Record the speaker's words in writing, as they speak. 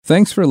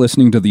Thanks for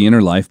listening to the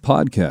Inner Life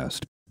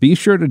Podcast. Be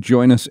sure to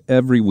join us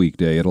every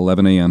weekday at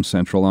 11 a.m.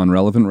 Central on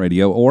Relevant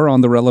Radio or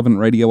on the Relevant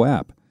Radio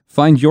app.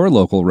 Find your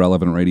local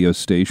Relevant Radio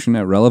station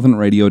at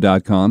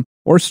relevantradio.com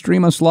or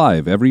stream us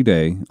live every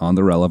day on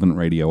the Relevant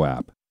Radio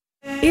app.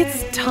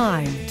 It's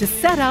time to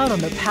set out on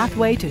the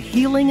pathway to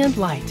healing and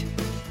light.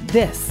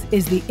 This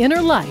is The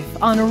Inner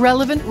Life on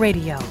Relevant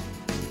Radio.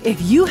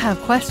 If you have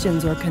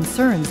questions or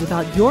concerns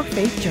about your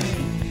faith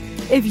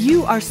journey, if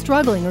you are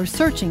struggling or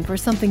searching for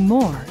something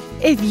more,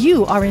 if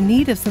you are in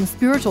need of some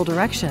spiritual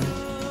direction,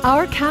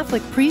 our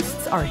Catholic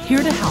priests are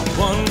here to help.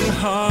 One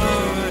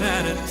heart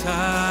at a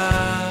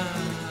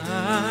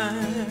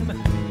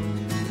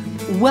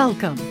time.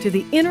 Welcome to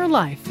The Inner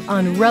Life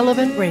on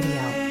Relevant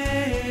Radio.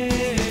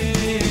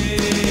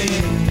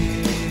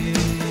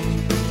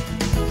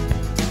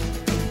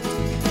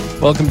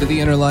 Welcome to The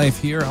Inner Life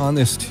here on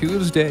this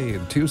Tuesday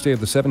of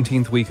the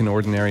 17th week in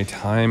Ordinary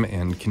Time.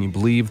 And can you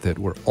believe that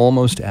we're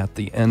almost at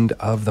the end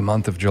of the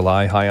month of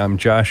July? Hi, I'm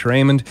Josh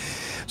Raymond.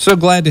 So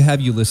glad to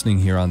have you listening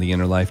here on The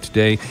Inner Life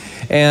today.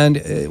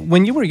 And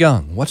when you were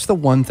young, what's the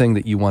one thing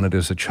that you wanted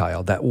as a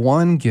child? That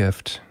one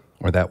gift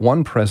or that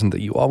one present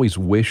that you always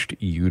wished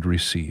you'd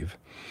receive?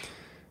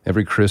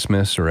 Every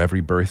Christmas or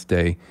every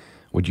birthday,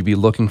 would you be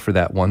looking for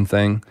that one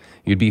thing?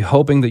 You'd be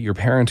hoping that your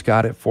parents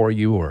got it for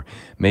you, or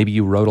maybe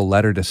you wrote a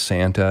letter to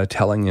Santa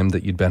telling him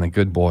that you'd been a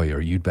good boy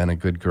or you'd been a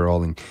good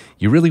girl, and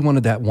you really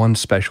wanted that one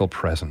special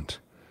present.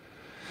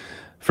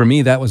 For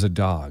me, that was a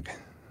dog.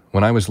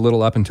 When I was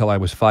little, up until I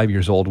was 5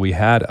 years old, we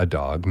had a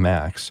dog,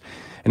 Max,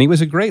 and he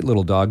was a great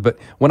little dog, but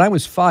when I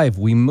was 5,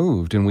 we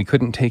moved and we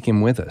couldn't take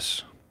him with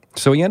us.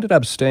 So he ended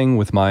up staying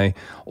with my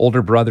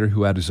older brother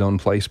who had his own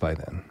place by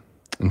then.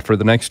 And for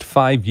the next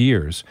 5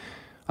 years,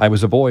 I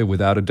was a boy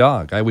without a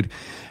dog. I would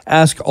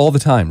ask all the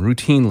time,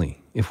 routinely,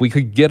 if we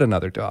could get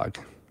another dog.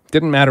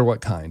 Didn't matter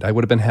what kind. I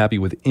would have been happy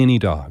with any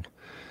dog.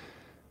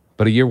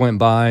 But a year went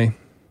by,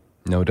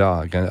 no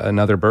dog.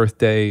 Another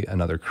birthday,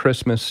 another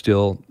Christmas,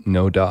 still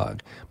no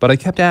dog. But I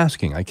kept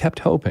asking. I kept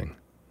hoping.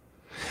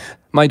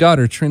 My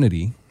daughter,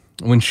 Trinity,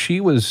 when she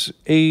was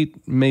 8,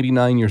 maybe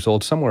 9 years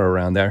old, somewhere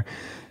around there,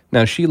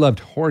 now, she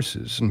loved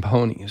horses and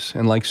ponies,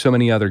 and like so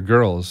many other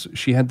girls,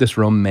 she had this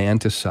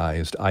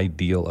romanticized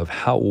ideal of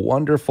how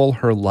wonderful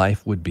her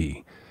life would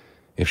be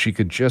if she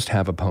could just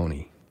have a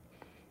pony.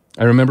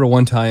 I remember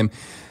one time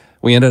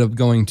we ended up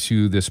going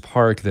to this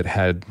park that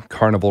had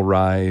carnival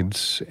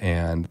rides,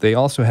 and they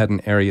also had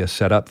an area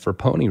set up for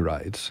pony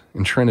rides.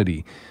 And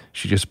Trinity,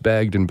 she just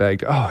begged and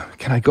begged, "Oh,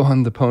 can I go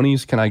on the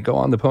ponies? Can I go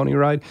on the pony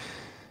ride?"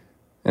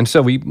 And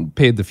so we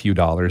paid the few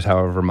dollars,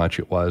 however much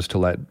it was, to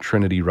let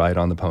Trinity ride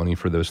on the pony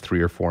for those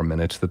 3 or 4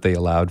 minutes that they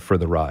allowed for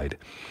the ride.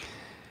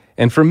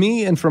 And for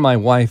me and for my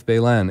wife,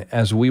 Belen,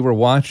 as we were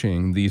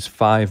watching these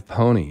 5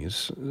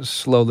 ponies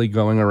slowly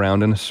going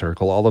around in a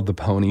circle, all of the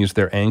ponies,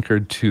 they're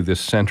anchored to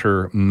this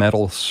center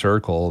metal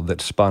circle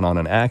that spun on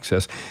an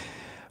axis.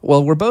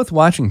 Well, we're both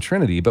watching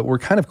Trinity, but we're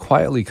kind of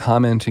quietly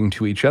commenting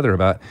to each other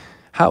about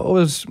how it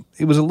was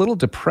a little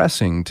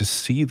depressing to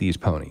see these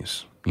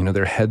ponies. You know,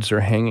 their heads are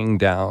hanging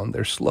down.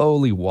 They're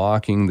slowly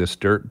walking this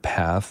dirt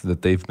path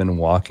that they've been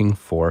walking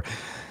for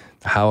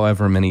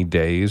however many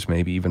days,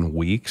 maybe even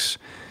weeks.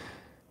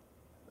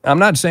 I'm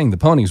not saying the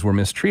ponies were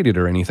mistreated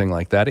or anything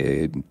like that.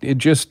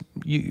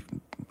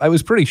 I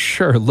was pretty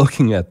sure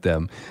looking at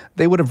them,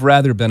 they would have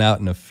rather been out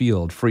in a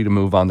field, free to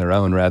move on their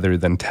own, rather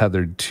than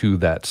tethered to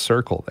that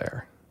circle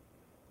there.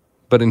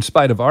 But in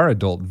spite of our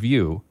adult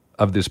view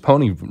of this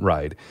pony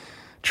ride,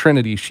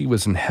 Trinity, she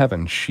was in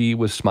heaven. She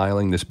was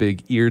smiling this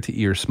big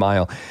ear-to-ear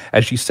smile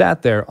as she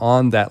sat there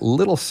on that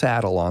little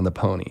saddle on the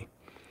pony.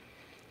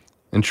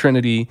 And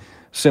Trinity,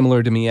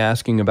 similar to me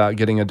asking about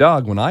getting a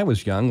dog when I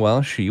was young,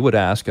 well, she would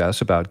ask us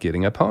about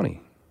getting a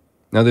pony.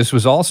 Now, this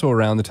was also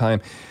around the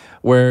time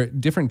where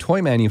different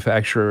toy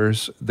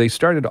manufacturers, they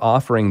started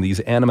offering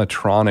these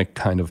animatronic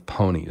kind of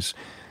ponies.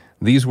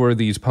 These were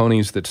these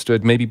ponies that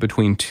stood maybe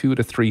between 2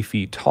 to 3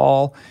 feet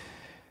tall,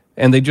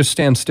 and they just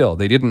stand still.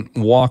 They didn't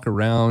walk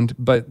around,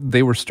 but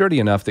they were sturdy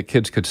enough that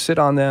kids could sit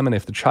on them, and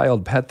if the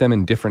child pet them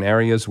in different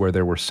areas where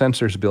there were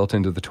sensors built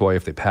into the toy,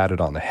 if they pat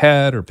it on the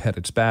head or pet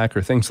its back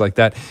or things like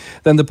that,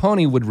 then the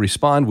pony would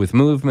respond with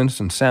movements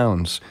and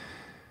sounds.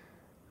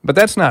 But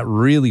that's not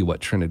really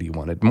what Trinity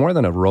wanted. More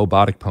than a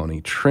robotic pony,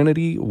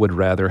 Trinity would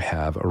rather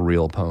have a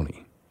real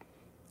pony.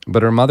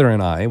 But her mother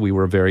and I, we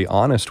were very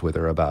honest with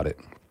her about it.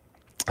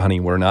 Honey,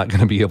 we're not going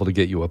to be able to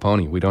get you a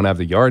pony. We don't have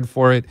the yard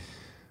for it.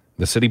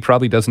 The city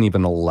probably doesn't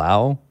even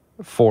allow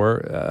for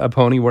a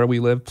pony where we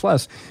live.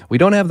 Plus, we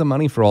don't have the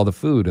money for all the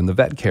food and the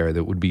vet care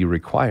that would be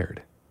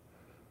required.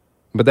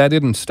 But that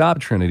didn't stop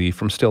Trinity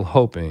from still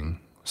hoping,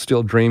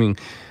 still dreaming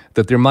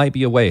that there might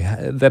be a way,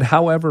 that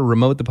however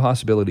remote the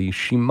possibility,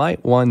 she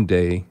might one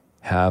day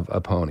have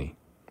a pony.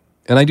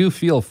 And I do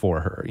feel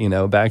for her, you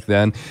know, back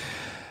then.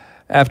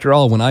 After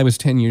all, when I was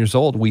 10 years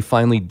old, we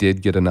finally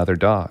did get another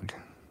dog.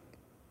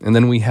 And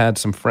then we had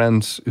some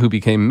friends who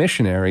became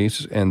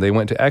missionaries, and they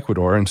went to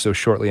Ecuador. And so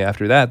shortly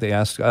after that, they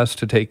asked us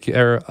to take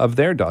care of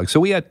their dogs. So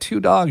we had 2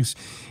 dogs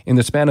in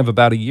the span of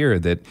about a year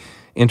that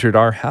entered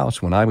our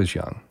house when I was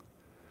young.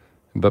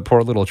 But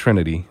poor little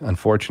Trinity,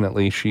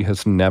 unfortunately, she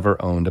has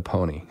never owned a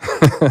pony.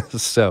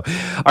 So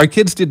our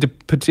kids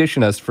did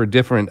petition us for a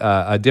different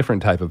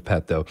type of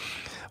pet, though,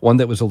 one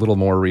that was a little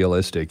more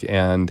realistic.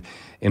 And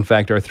in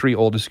fact, our three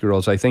oldest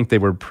girls, I think they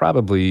were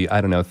probably,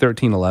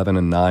 13, 11,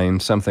 and 9,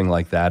 something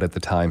like that at the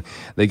time.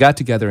 They got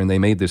together and they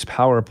made this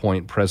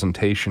PowerPoint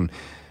presentation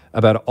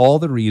about all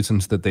the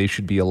reasons that they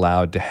should be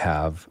allowed to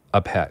have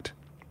a pet.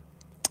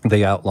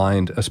 They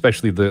outlined,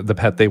 especially the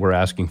pet they were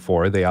asking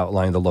for, they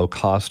outlined the low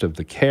cost of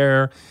the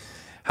care,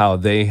 how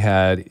they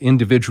had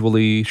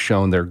individually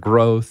shown their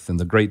growth and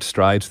the great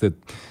strides that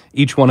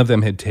each one of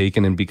them had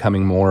taken in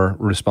becoming more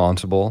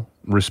responsible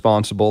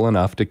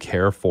enough to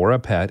care for a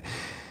pet.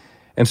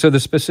 And so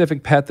the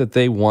specific pet that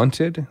they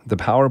wanted, the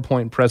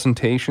PowerPoint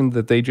presentation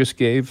that they just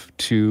gave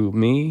to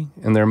me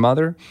and their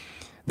mother,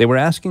 they were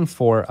asking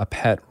for a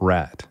pet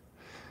rat.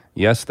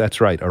 Yes, that's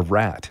right, a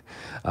rat.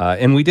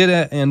 And we did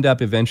end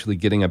up eventually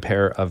getting a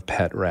pair of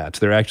pet rats.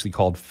 They're actually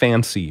called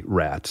fancy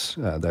rats.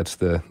 That's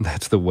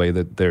the way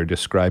that they're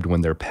described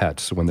when they're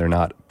pets, when they're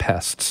not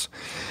pests.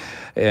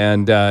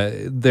 And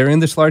they're in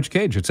this large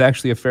cage. It's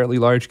actually a fairly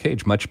large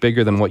cage, much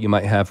bigger than what you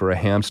might have for a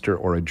hamster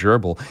or a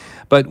gerbil.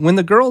 But when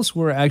the girls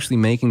were actually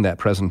making that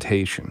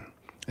presentation,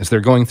 as they're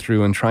going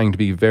through and trying to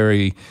be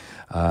very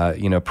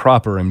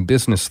proper and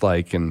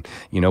businesslike, and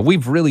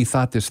we've really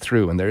thought this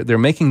through, and they're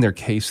making their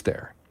case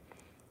there.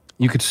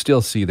 You could still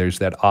see there's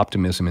that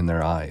optimism in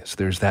their eyes.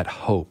 There's that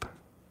hope.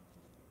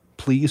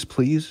 Please,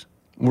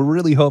 we're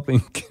really hoping,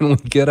 can we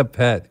get a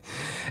pet?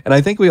 And I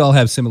think we all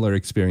have similar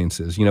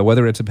experiences,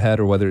 whether it's a pet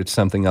or whether it's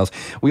something else.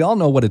 We all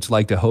know what it's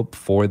like to hope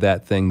for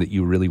that thing that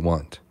you really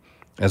want.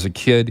 As a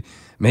kid,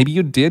 maybe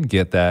you did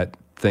get that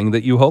thing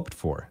that you hoped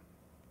for.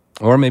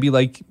 Or maybe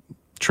like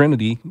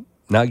Trinity,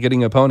 not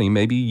getting a pony,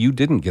 maybe you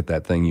didn't get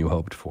that thing you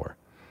hoped for.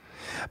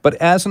 But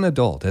as an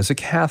adult, as a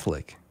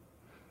Catholic,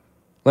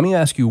 let me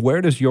ask you,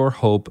 where does your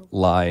hope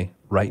lie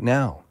right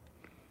now?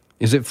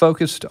 Is it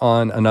focused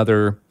on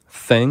another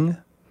thing,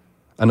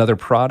 another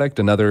product,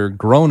 another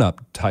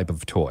grown-up type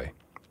of toy?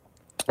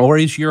 Or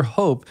is your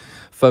hope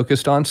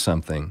focused on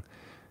something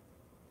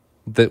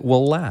that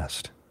will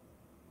last?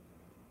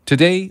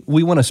 Today,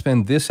 we want to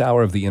spend this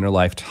hour of the Inner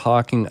Life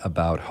talking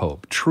about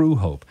hope, true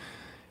hope.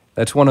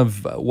 That's one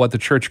of what the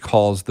church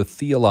calls the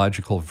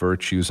theological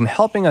virtues, and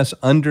helping us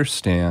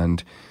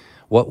understand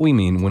what we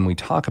mean when we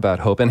talk about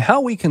hope and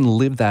how we can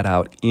live that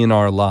out in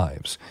our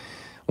lives.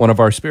 One of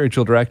our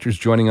spiritual directors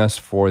joining us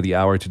for the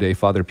hour today,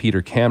 Father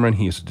Peter Cameron.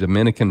 He's a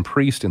Dominican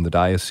priest in the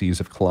Diocese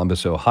of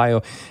Columbus,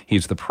 Ohio.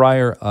 He's the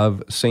prior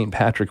of St.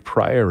 Patrick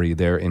Priory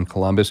there in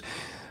Columbus.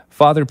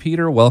 Father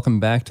Peter, welcome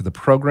back to the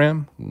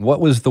program. What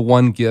was the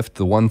one gift,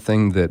 the one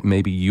thing that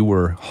maybe you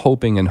were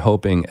hoping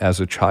as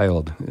a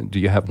child? Do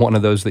you have one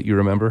of those that you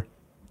remember?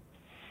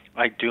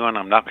 I do, and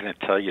I'm not going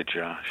to tell you,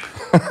 Josh.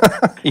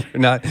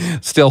 You're not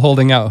still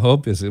holding out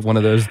hope? Is it one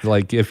of those,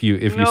 like, if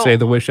you say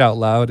the wish out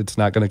loud, it's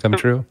not going to come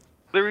true?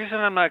 The reason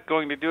I'm not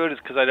going to do it is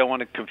because I don't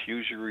want to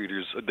confuse your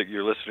readers,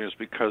 your listeners,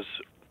 because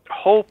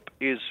hope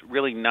is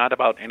really not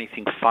about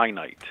anything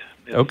finite.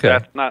 Okay.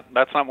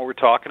 That's not what we're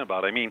talking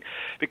about. I mean,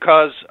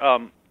 because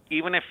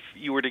even if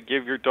you were to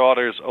give your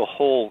daughters a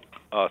whole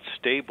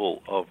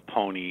stable of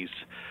ponies,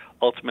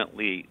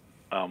 ultimately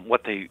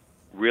what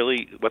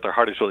their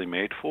heart is really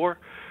made for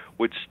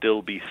would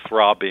still be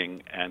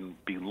throbbing and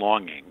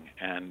belonging,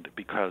 and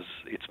because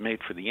it's made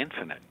for the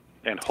infinite,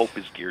 and hope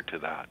is geared to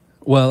that.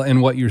 Well,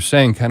 and what you're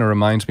saying kind of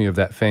reminds me of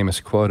that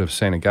famous quote of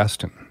St.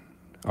 Augustine.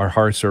 Our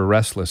hearts are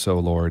restless, O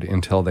Lord,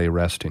 until they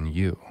rest in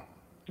you.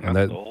 And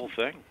that's the whole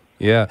thing.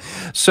 Yeah.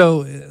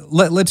 So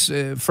let's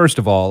first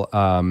of all,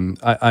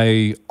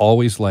 I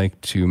always like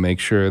to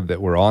make sure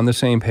that we're on the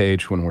same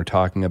page when we're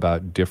talking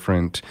about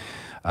different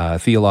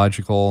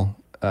theological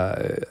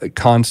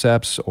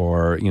concepts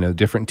or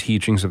different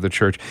teachings of the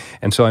church.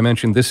 And so I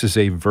mentioned this is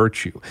a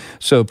virtue.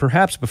 So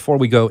perhaps before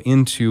we go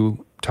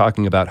into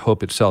talking about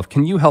hope itself,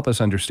 can you help us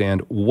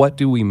understand what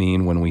do we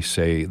mean when we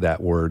say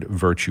that word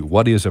virtue?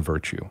 What is a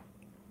virtue?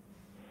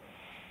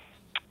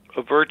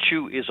 A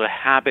virtue is a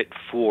habit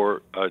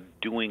for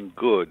doing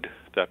good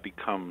that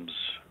becomes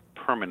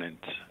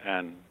permanent,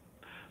 and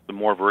the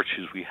more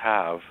virtues we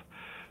have,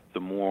 the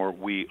more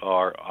we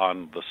are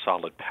on the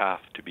solid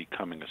path to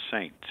becoming a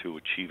saint, to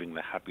achieving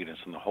the happiness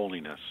and the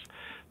holiness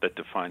that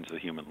defines the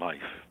human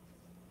life.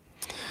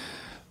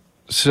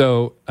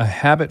 So, a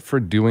habit for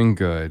doing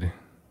good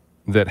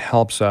that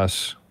helps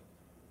us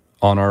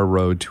on our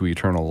road to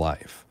eternal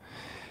life.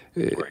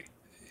 Right.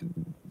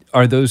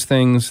 Are those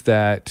things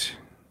that,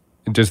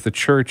 does the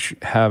church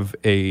have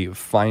a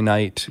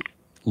finite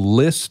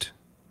list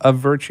of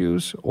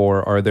virtues,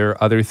 or are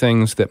there other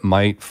things that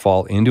might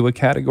fall into a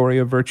category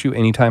of virtue?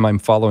 Anytime I'm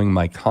following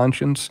my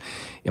conscience,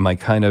 am I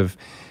kind of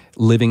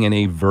living in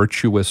a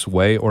virtuous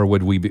way, or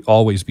would we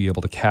always be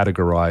able to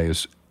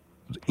categorize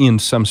in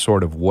some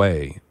sort of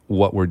way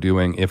what we're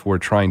doing if we're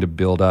trying to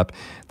build up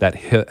that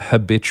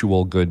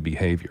habitual good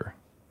behavior?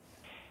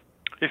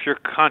 If your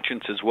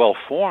conscience is well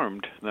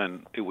formed,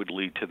 then it would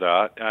lead to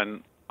that.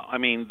 And I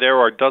mean, there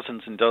are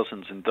dozens and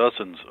dozens and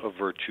dozens of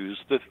virtues.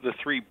 The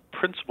three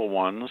principal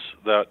ones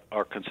that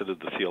are considered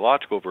the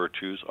theological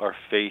virtues are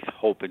faith,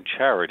 hope, and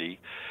charity,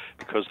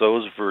 because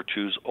those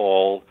virtues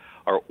all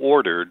are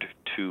ordered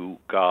to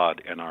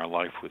God and our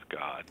life with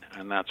God.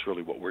 And that's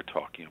really what we're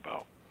talking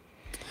about.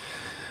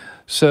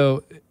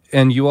 So,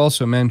 and you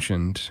also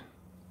mentioned,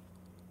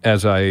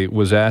 as I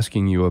was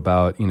asking you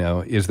about,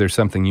 is there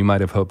something you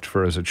might have hoped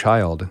for as a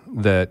child,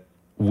 that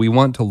we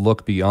want to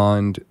look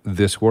beyond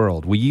this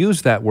world. We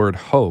use that word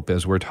hope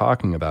as we're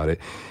talking about it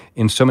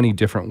in so many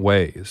different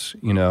ways.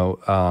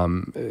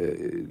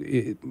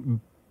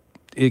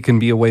 It can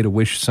be a way to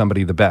wish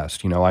somebody the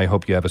best. I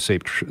hope you have a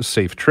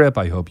safe trip.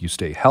 I hope you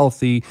stay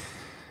healthy.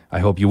 I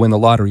hope you win the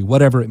lottery,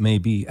 whatever it may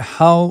be.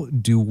 How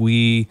do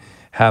we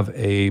have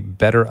a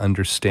better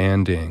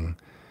understanding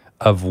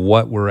of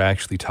what we're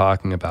actually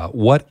talking about?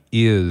 What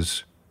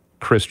is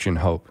Christian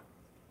hope?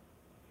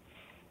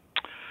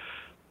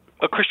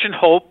 A Christian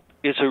hope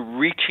is a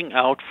reaching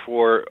out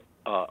for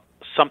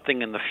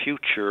something in the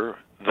future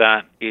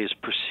that is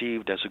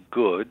perceived as a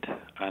good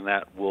and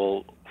that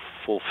will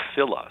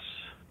fulfill us.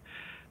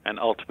 And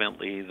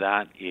ultimately,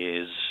 that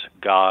is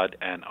God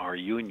and our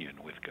union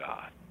with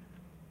God.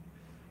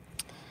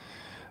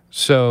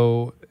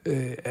 So,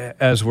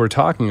 as we're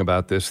talking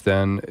about this,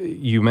 then,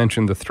 you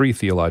mentioned the three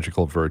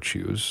theological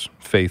virtues,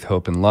 faith,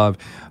 hope, and love.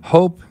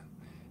 Hope,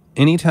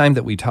 anytime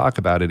that we talk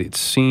about it, it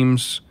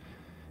seems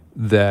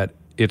that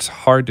it's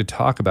hard to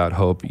talk about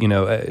hope.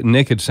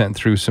 Nick had sent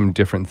through some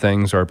different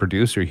things, our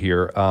producer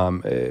here,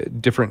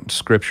 different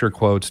scripture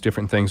quotes,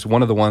 different things.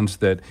 One of the ones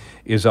that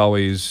is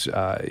always,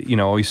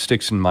 always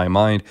sticks in my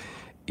mind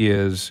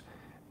is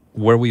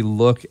where we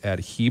look at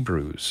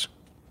Hebrews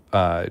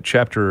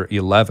chapter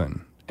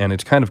 11, and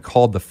it's kind of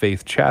called the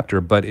faith chapter,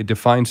 but it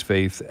defines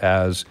faith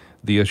as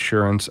the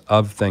assurance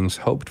of things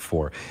hoped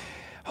for.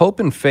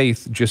 Hope and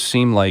faith just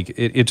seem like,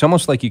 it's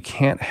almost like you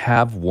can't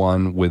have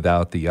one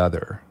without the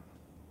other.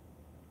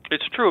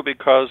 It's true,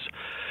 because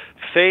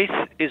faith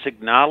is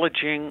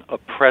acknowledging a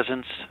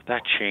presence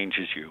that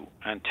changes you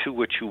and to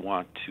which you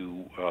want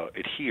to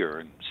adhere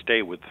and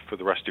stay with for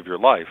the rest of your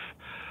life.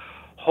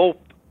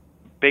 Hope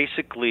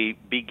basically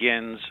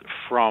begins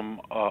from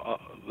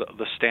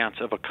the stance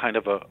of a kind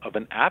of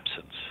an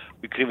absence.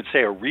 We could even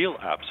say a real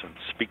absence,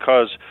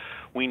 because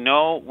we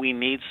know we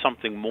need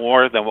something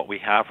more than what we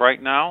have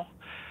right now,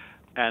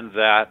 and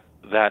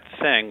that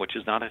thing, which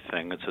is not a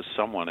thing, it's a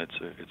someone, it's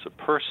a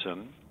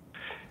person,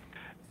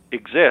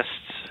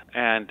 exists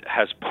and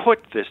has put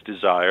this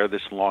desire,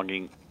 this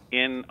longing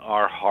in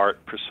our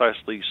heart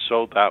precisely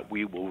so that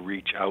we will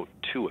reach out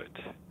to it.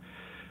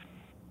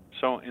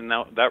 So in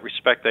that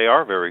respect, they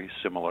are very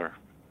similar.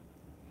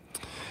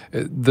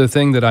 The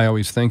thing that I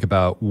always think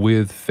about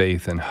with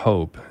faith and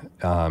hope,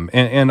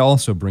 and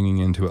also bringing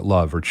into it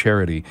love or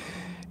charity,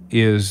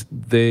 is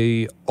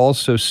they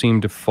also seem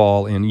to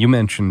fall in, you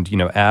mentioned,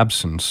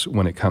 absence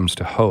when it comes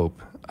to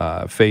hope,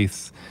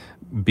 faith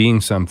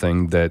being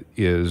something that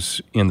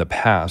is in the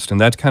past. And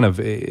that's kind of,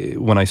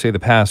 when I say the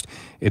past,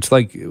 it's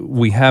like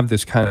we have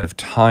this kind of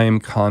time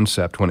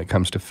concept when it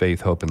comes to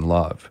faith, hope, and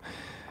love.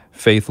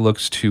 Faith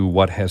looks to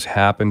what has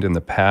happened in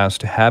the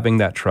past, having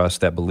that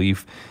trust, that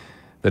belief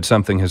that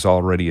something has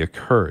already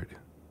occurred.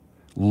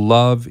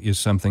 Love is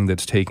something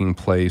that's taking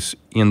place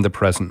in the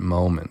present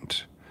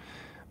moment.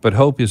 But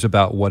hope is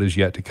about what is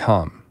yet to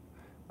come.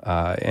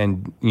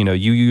 And,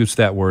 you use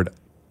that word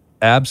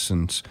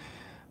absence,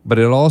 but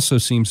it also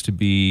seems to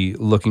be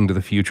looking to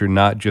the future,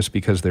 not just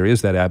because there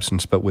is that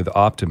absence, but with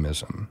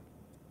optimism.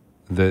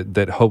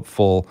 That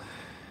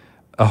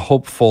a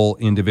hopeful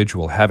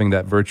individual, having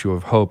that virtue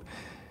of hope,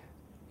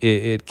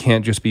 it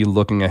can't just be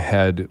looking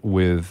ahead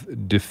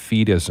with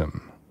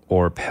defeatism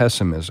or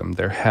pessimism.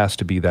 There has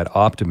to be that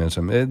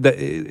optimism.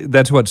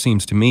 That's what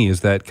seems to me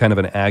is that kind of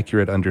an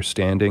accurate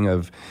understanding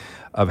of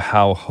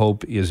how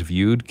hope is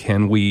viewed.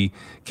 Can we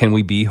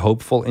be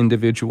hopeful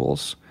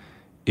individuals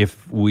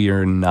if we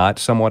are not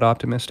somewhat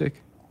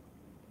optimistic?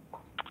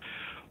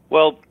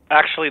 Well,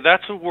 actually,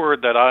 that's a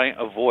word that I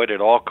avoid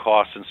at all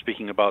costs in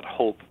speaking about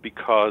hope,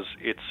 because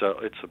it's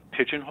a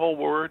pigeonhole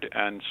word,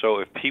 and so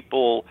if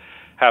people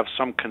have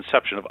some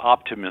conception of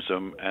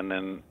optimism and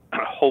then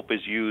hope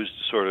is used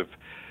sort of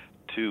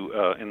to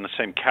in the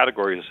same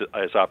category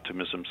as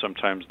optimism,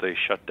 sometimes they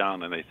shut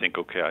down and they think,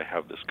 okay, I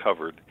have this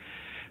covered.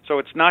 So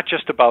it's not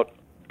just about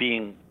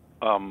being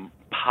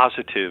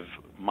positive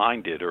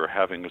minded or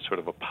having a sort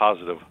of a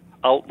positive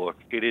outlook.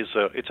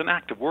 It's an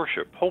act of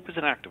worship. Hope is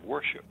an act of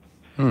worship.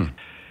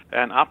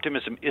 And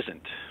optimism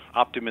isn't.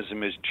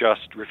 Optimism is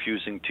just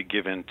refusing to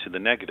give in to the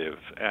negative,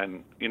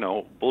 and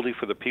bully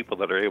for the people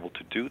that are able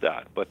to do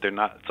that, but it's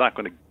not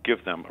going to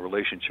give them a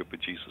relationship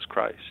with Jesus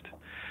Christ.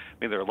 I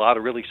mean, there are a lot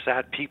of really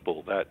sad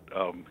people that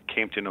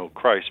came to know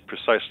Christ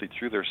precisely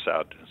through their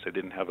sadness. They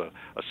didn't have a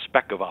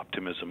speck of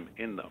optimism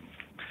in them.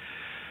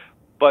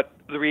 But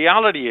the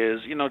reality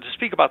is, to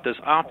speak about this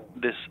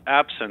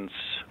absence,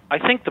 I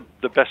think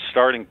the best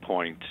starting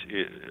point,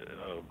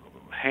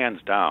 hands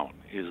down,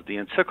 is the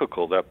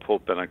encyclical that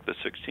Pope Benedict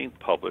XVI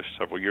published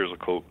several years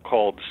ago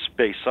called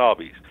Spe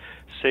Salvi,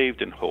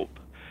 Saved in Hope,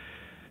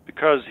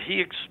 because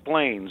he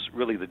explains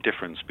really the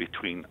difference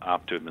between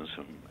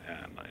optimism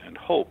and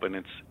hope, and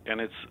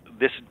it's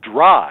this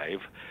drive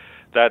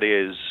that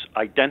is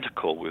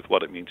identical with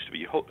what it means to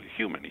be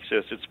human. He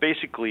says it's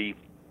basically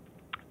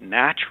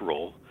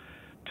natural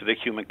to the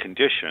human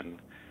condition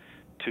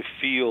to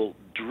feel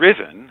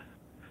driven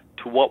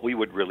to what we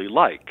would really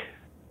like.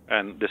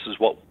 And this is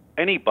what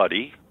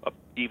anybody,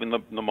 even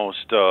the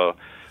most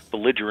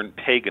belligerent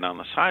pagan on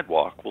the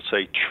sidewalk, will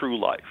say true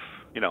life.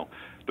 You know,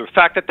 the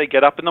fact that they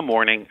get up in the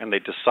morning and they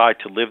decide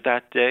to live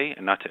that day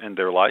and not to end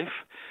their life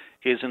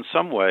is in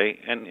some way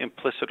an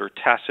implicit or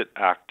tacit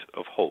act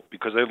of hope,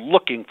 because they're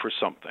looking for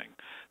something.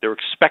 They're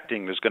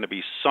expecting there's going to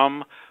be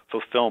some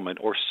fulfillment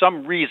or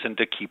some reason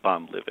to keep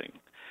on living.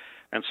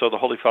 And so the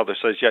Holy Father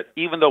says, yet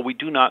even though we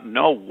do not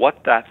know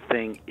what that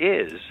thing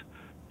is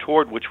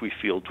toward which we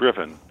feel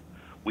driven,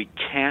 we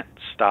can't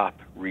stop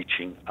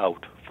reaching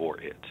out for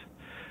it.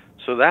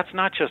 So that's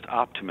not just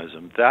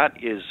optimism.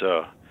 That is,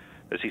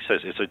 as he says,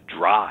 it's a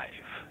drive.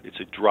 It's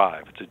a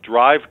drive. It's a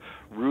drive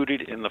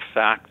rooted in the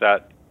fact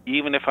that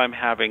even if I'm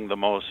having the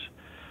most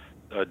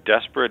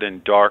desperate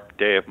and dark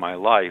day of my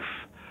life,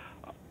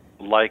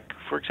 like,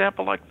 for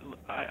example, like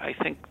I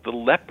think the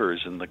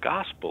lepers in the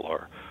gospel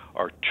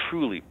are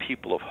truly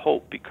people of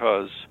hope,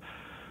 because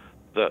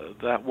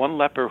that one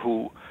leper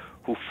who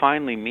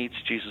finally meets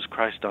Jesus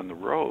Christ on the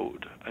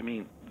road, I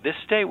mean, this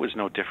day was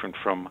no different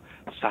from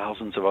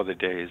thousands of other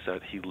days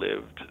that he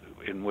lived,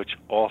 in which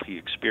all he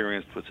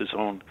experienced was his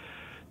own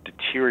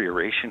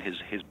deterioration,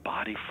 his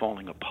body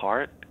falling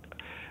apart.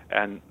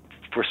 And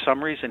for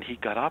some reason he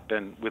got up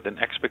and with an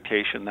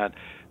expectation that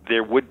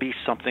there would be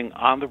something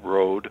on the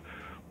road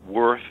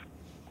worth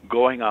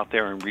going out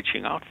there and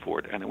reaching out for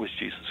it, and it was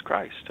Jesus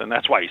Christ. And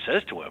that's why he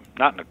says to him,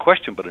 not in a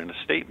question but in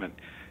a statement,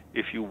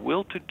 if you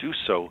will to do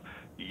so,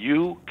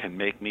 you can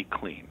make me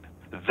clean.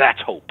 That's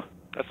hope.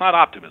 That's not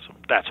optimism.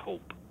 That's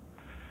hope.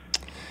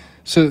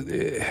 So,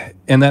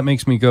 and that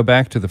makes me go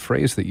back to the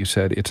phrase that you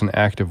said, it's an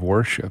act of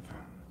worship.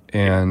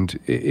 And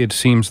it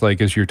seems like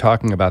as you're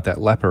talking about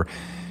that leper,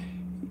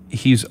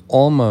 he's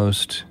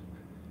almost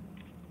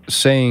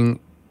saying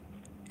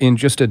in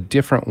just a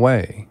different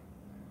way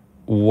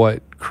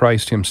what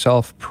Christ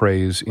himself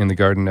prays in the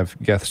Garden of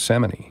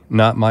Gethsemane.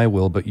 Not my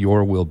will, but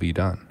your will be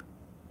done.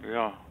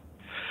 Yeah.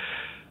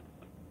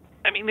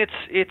 I mean, it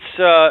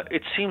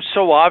seems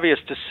so obvious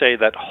to say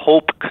that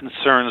hope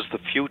concerns the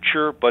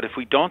future, but if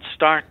we don't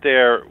start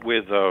there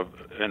with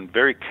and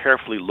very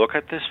carefully look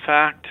at this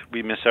fact,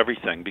 we miss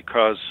everything,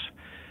 because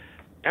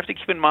you have to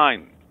keep in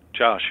mind,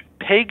 Josh,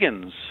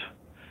 pagans,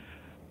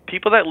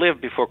 people that lived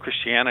before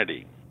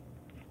Christianity,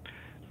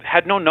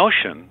 had no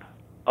notion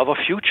of a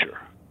future.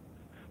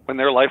 When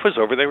their life was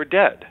over, they were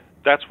dead.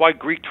 That's why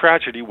Greek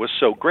tragedy was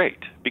so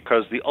great,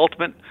 because the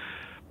ultimate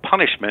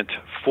punishment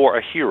for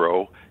a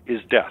hero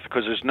is death,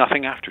 because there's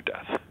nothing after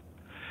death.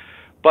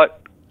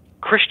 But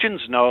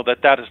Christians know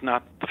that that is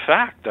not the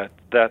fact, that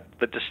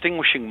the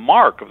distinguishing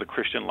mark of the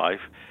Christian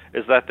life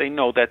is that they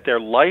know that their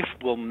life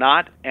will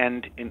not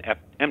end in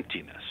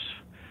emptiness.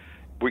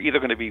 We're either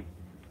going to be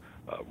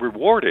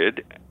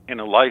rewarded in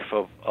a life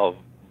of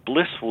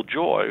blissful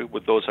joy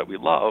with those that we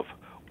love,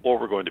 or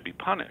we're going to be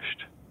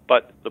punished.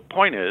 But the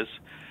point is,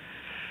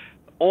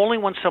 only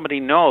when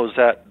somebody knows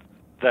that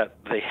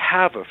they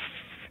have a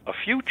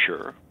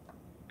future,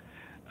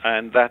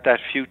 and that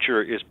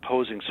future is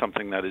posing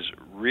something that is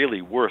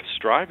really worth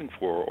striving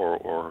for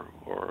or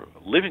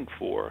living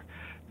for,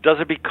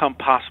 does it become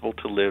possible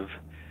to live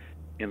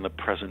in the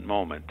present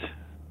moment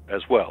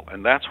as well.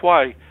 And that's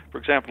why, for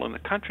example, in the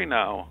country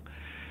now,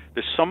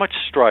 there's so much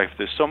strife,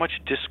 there's so much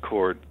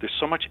discord, there's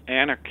so much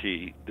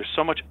anarchy, there's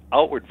so much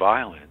outward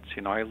violence.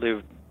 You know, I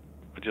lived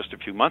just a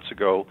few months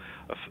ago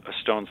a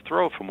stone's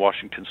throw from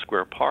Washington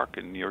Square Park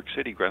in New York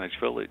City, Greenwich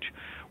Village,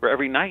 where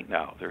every night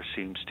now there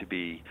seems to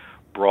be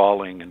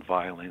brawling and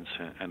violence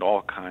and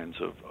all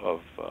kinds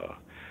of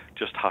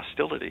just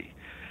hostility.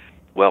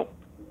 Well,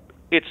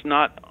 it's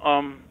not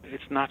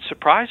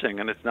surprising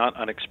and it's not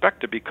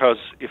unexpected, because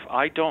if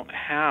I don't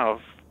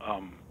have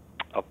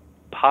a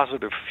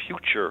positive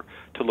future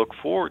to look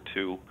forward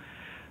to,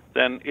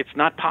 then it's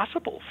not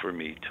possible for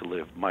me to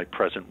live my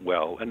present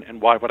well.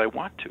 And why would I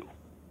want to?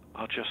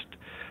 I'll just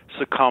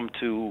succumb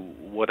to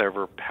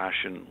whatever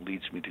passion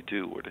leads me to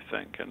do or to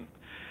think.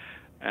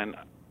 And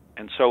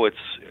so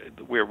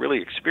we're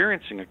really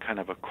experiencing a kind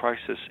of a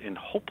crisis in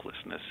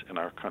hopelessness in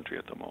our country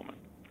at the moment.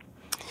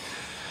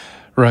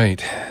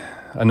 Right.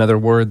 Another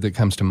word that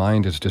comes to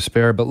mind is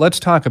despair, but let's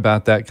talk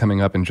about that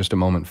coming up in just a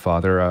moment,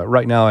 Father.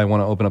 Right now, I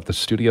want to open up the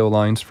studio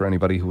lines for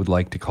anybody who would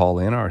like to call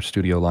in. Our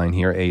studio line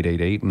here,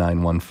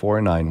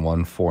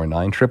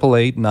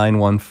 888-914-9149,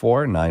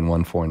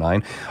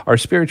 888-914-9149. Our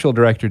spiritual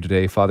director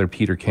today, Father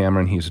Peter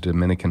Cameron, he's a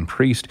Dominican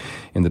priest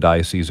in the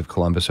Diocese of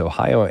Columbus,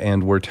 Ohio,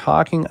 and we're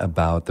talking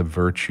about the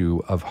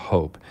virtue of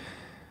hope.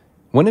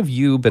 When have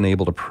you been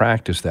able to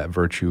practice that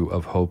virtue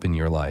of hope in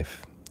your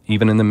life,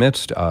 even in the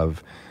midst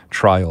of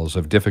trials,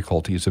 of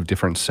difficulties, of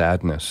different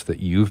sadness that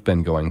you've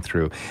been going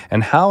through.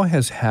 And how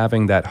has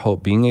having that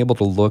hope, being able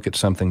to look at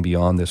something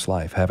beyond this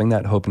life, having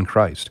that hope in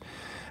Christ,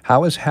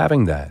 how has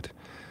having that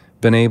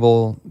been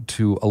able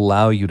to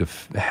allow you to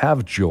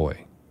have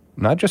joy?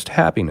 Not just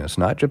happiness,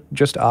 not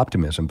just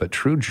optimism, but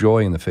true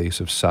joy in the face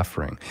of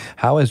suffering.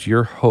 How has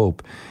your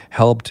hope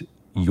helped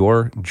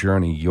your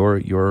journey,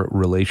 your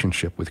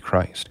relationship with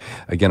Christ?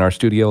 Again, our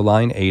studio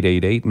line,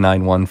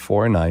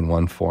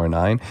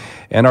 888-914-9149,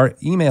 and our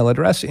email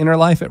address,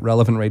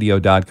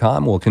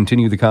 innerlife@relevantradio.com. We'll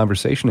continue the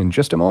conversation in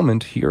just a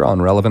moment here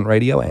on Relevant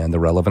Radio and the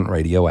Relevant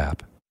Radio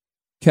app.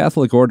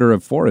 Catholic Order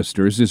of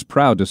Foresters is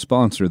proud to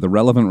sponsor the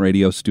Relevant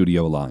Radio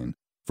studio line.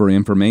 For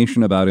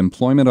information about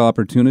employment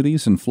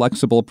opportunities and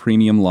flexible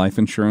premium life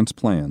insurance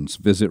plans,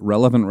 visit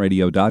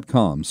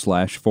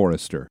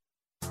relevantradio.com/Forester.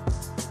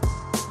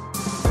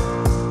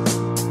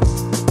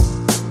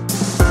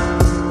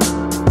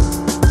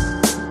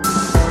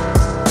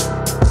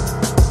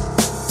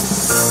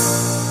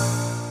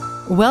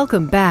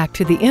 Welcome back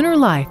to The Inner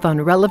Life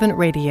on Relevant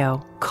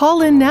Radio.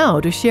 Call in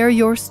now to share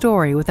your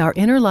story with our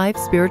Inner Life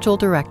Spiritual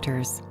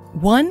Directors.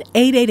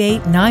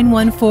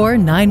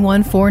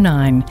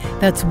 1-888-914-9149.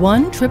 That's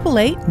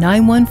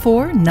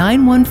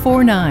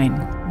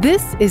 1-888-914-9149.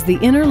 This is The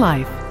Inner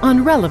Life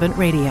on Relevant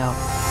Radio.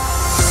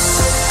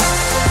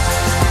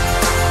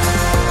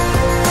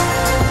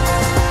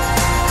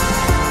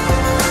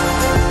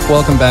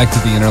 Welcome back to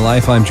The Inner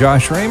Life. I'm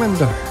Josh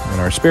Raymond, and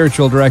our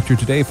spiritual director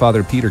today,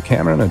 Father Peter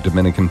Cameron, a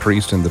Dominican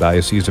priest in the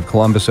Diocese of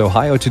Columbus,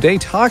 Ohio, today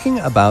talking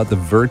about the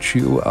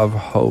virtue of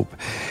hope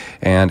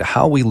and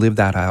how we live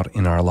that out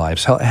in our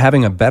lives,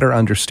 having a better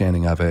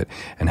understanding of it,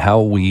 and how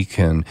we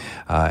can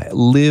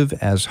live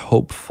as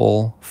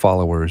hopeful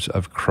followers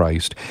of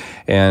Christ.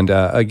 And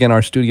again,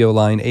 our studio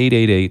line,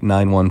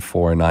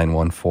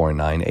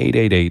 888-914-9149,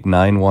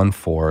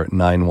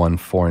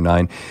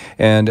 888-914-9149.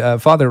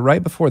 And Father,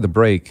 right before the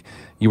break,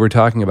 you were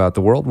talking about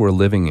the world we're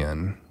living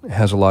in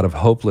has a lot of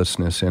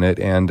hopelessness in it.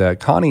 And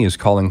Connie is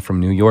calling from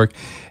New York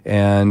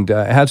and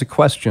has a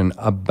question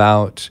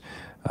about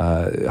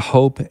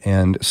hope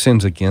and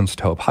sins against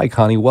hope. Hi,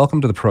 Connie.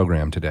 Welcome to the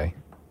program today.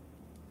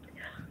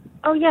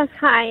 Oh, yes.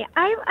 Hi.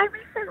 I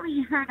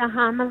recently heard a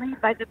homily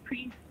by the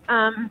priest,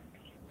 and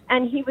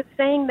he was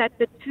saying that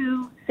the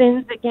two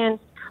sins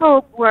against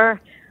hope were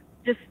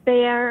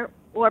despair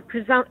or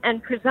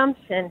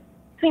presumption.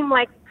 Seemed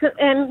like,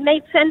 and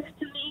made sense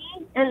to me,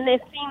 and they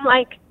seemed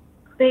like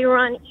they were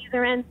on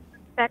either end of the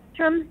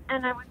spectrum,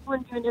 and I was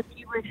wondering if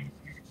you would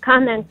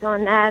comment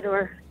on that,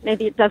 or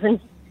maybe it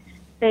doesn't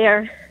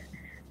bear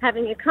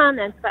having a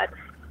comment, but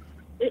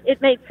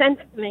it made sense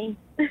to me.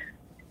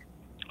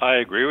 I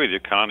agree with you,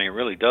 Connie. It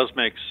really does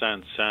make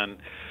sense, and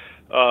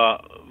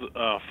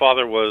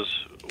Father was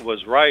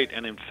right.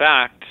 And in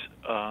fact,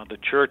 the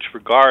Church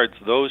regards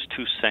those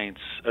two sins,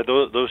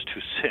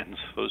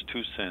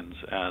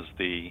 as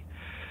the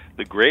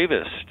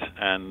gravest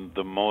and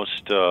the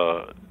most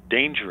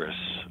dangerous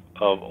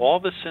of all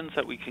the sins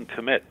that we can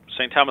commit.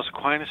 St. Thomas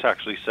Aquinas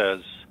actually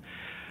says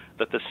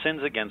that the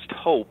sins against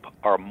hope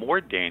are more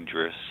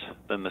dangerous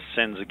than the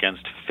sins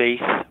against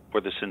faith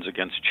or the sins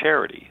against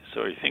charity.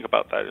 So you think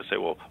about that and say,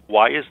 well,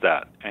 why is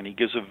that? And he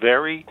gives a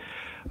very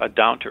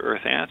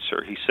down-to-earth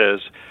answer. He says,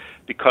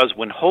 because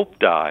when hope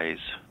dies,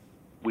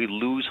 we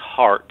lose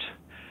heart,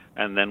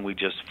 and then we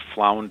just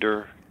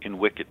flounder in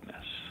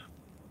wickedness.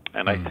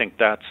 And I think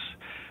that's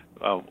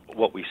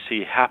what we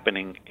see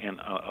happening in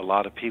a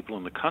lot of people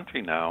in the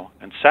country now,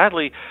 and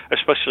sadly,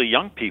 especially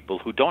young people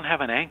who don't have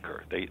an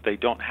anchor. They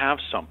don't have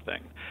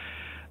something.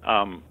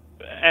 And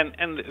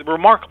the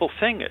remarkable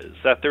thing is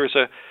that there's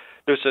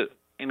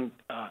an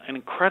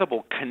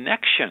incredible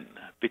connection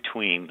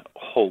between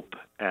hope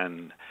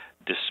and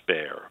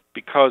despair,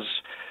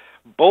 because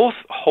both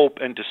hope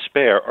and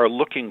despair are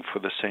looking for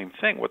the same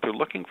thing. What they're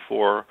looking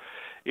for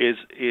is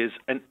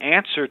an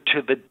answer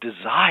to the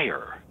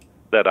desire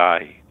that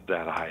I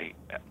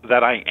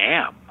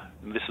am.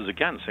 And this is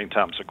again St.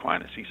 Thomas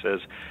Aquinas. He says,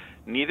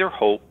 neither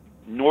hope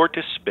nor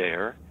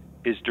despair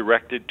is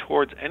directed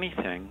towards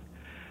anything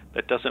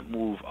that doesn't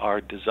move our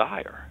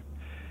desire.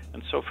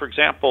 And so, for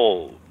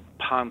example,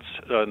 in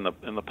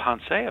the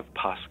Pensées of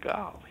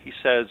Pascal, he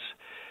says,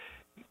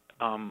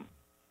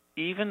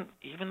 even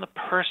the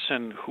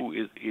person who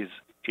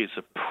is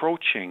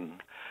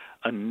approaching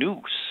a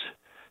noose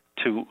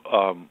to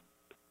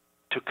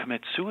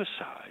commit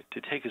suicide, to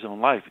take his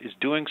own life, is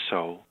doing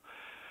so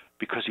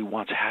because he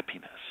wants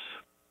happiness,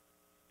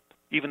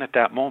 even at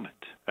that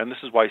moment. And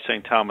this is why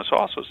St. Thomas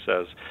also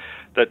says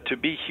that to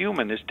be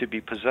human is to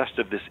be possessed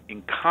of this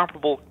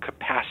incomparable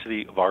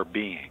capacity of our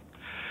being.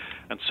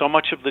 And so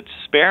much of the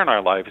despair in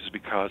our life is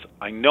because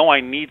I know I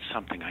need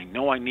something, I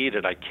know I need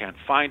it, I can't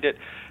find it,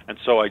 and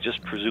so I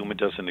just presume it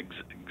doesn't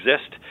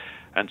exist,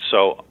 and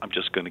so I'm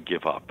just going to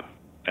give up.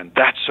 And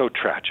that's so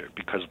tragic,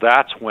 because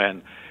that's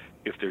when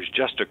if there's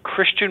just a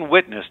Christian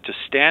witness to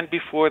stand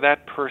before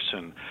that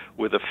person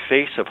with a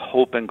face of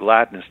hope and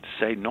gladness to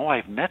say, no,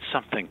 I've met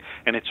something,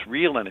 and it's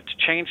real, and it's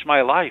changed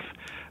my life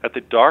at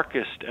the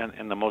darkest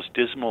and the most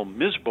dismal,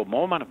 miserable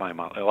moment of my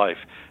life,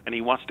 and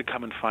he wants to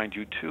come and find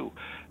you too,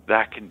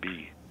 that can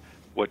be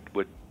what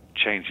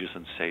changes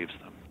and saves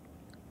them.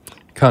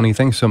 Connie,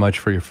 thanks so much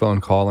for your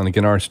phone call. And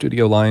again, our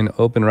studio line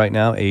open right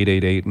now,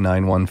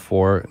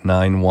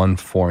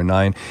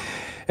 888-914-9149.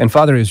 And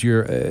Father, as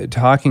you're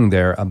talking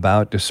there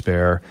about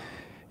despair,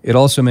 it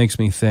also makes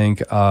me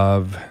think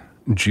of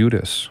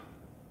Judas.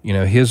 You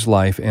know, his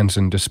life ends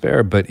in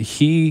despair, but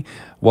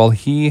while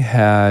he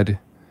had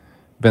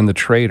been the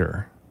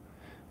traitor,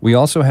 we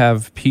also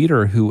have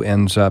Peter who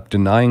ends up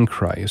denying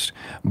Christ.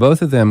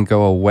 Both of them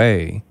go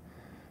away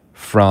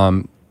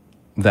from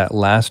that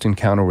last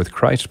encounter with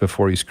Christ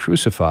before he's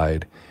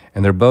crucified,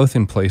 and they're both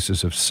in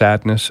places of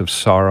sadness, of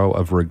sorrow,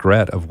 of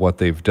regret of what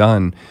they've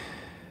done.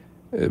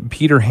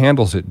 Peter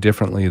handles it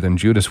differently than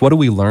Judas. What do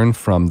we learn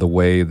from the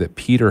way that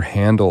Peter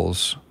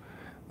handles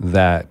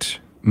that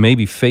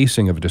maybe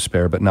facing of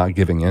despair but not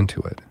giving into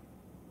it?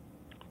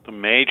 The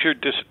major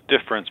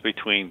difference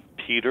between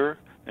Peter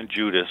and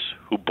Judas,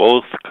 who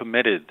both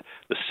committed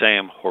the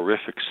same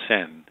horrific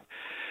sin,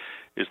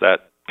 is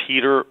that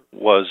Peter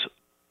was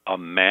a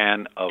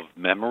man of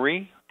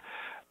memory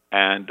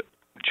and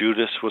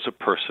Judas was a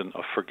person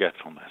of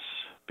forgetfulness.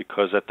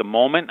 Because at the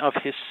moment of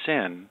his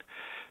sin,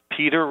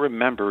 Peter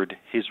remembered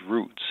his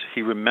roots.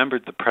 He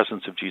remembered the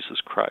presence of Jesus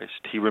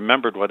Christ. He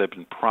remembered what had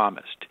been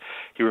promised.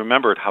 He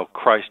remembered how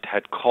Christ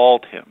had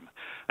called him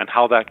and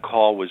how that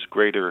call was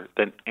greater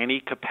than any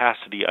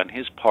capacity on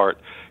his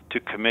part to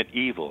commit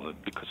evil.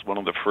 Because one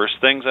of the first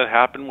things that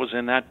happened was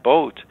in that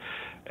boat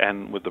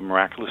and with the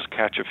miraculous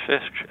catch of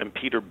fish. And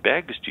Peter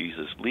begs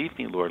Jesus, leave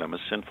me, Lord, I'm a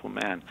sinful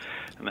man.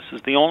 And this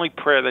is the only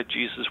prayer that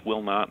Jesus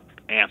will not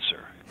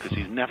answer because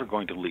he's never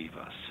going to leave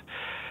us.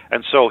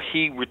 And so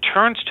he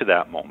returns to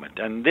that moment,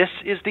 and this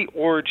is the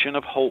origin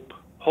of hope.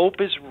 Hope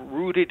is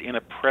rooted in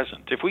a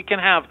present. If we can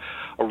have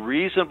a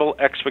reasonable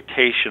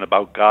expectation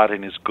about God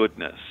and his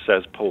goodness,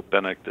 says Pope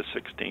Benedict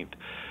XVI,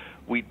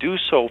 we do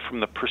so from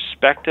the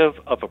perspective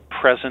of a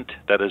present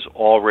that is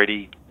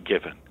already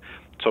given.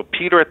 So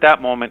Peter at that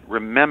moment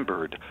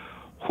remembered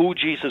who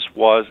Jesus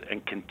was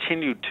and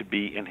continued to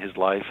be in his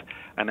life,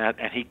 and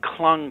he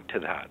clung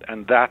to that.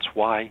 And that's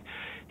why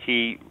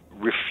he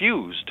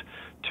refused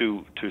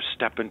to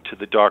step into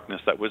the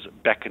darkness that was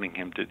beckoning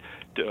him to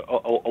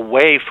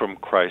away from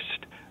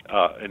Christ,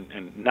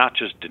 and not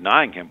just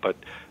denying him, but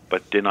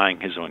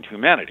denying his own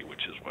humanity,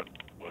 which is what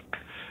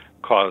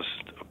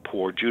caused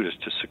poor Judas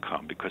to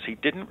succumb, because he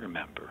didn't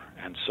remember.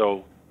 And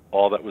so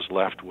all that was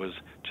left was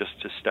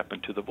just to step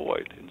into the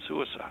void in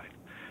suicide.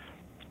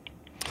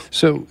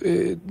 So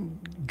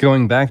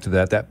going back to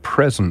that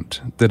present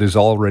that is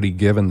already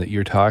given that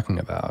you're talking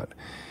about,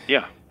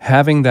 yeah,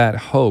 having that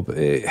hope,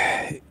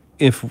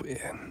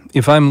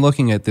 if I'm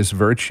looking at this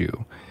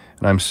virtue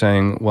and I'm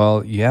saying,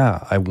 well,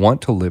 yeah, I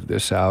want to live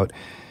this out,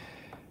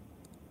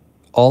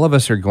 all of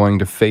us are going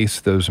to face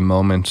those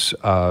moments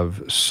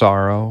of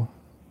sorrow,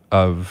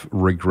 of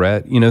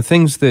regret,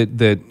 things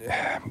that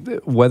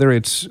whether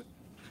it's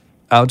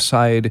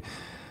outside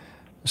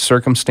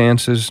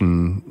circumstances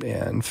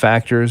and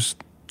factors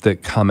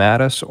that come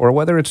at us, or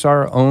whether it's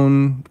our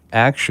own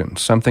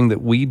actions, something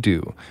that we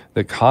do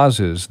that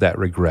causes that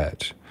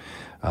regret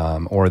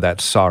or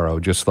that sorrow,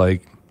 just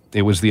like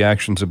it was the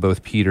actions of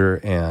both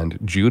Peter and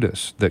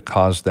Judas that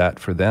caused that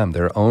for them,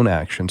 their own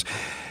actions.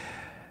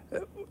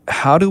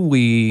 How do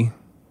we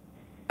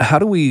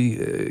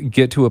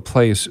get to a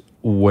place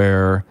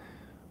where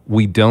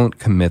we don't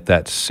commit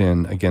that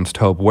sin against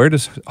hope? Where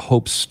does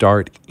hope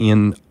start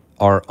in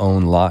our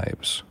own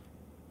lives?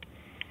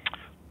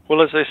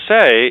 Well, as I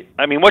say,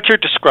 what you're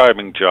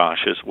describing,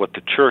 Josh, is what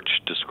the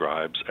church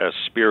describes as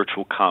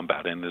spiritual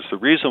combat. And there's the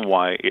reason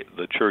why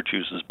the church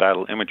uses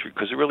battle imagery,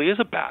 because it really is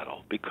a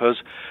battle.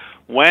 Because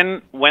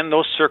when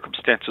those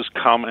circumstances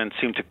come and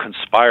seem to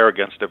conspire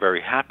against our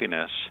very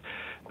happiness,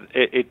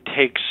 it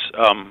takes,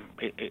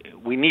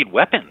 we need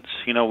weapons.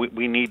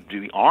 We need to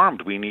be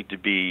armed. We need to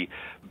be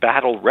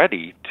battle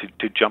ready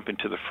to jump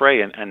into the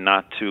fray and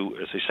not to,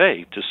 as I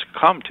say, to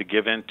succumb, to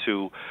give in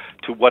to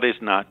what is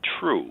not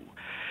true.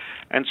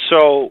 And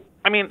so,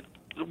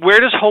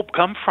 where does hope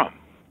come from?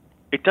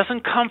 It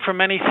doesn't come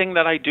from anything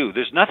that I do.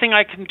 There's nothing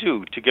I can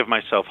do to give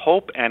myself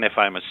hope. And if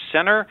I'm a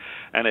sinner,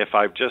 and if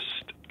I've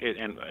just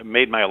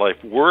made my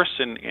life worse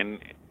and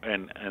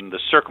the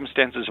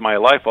circumstances of my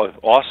life have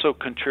also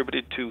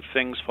contributed to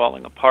things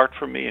falling apart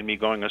for me and me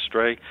going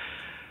astray,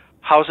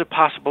 how is it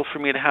possible for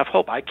me to have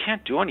hope? I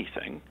can't do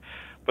anything.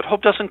 But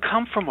hope doesn't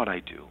come from what I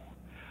do.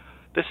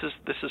 This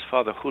is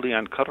Father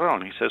Julian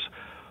Carron. He says,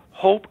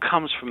 hope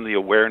comes from the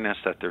awareness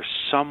that there's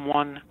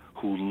someone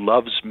who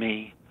loves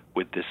me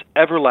with this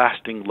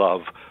everlasting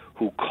love,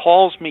 who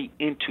calls me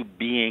into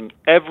being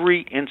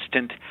every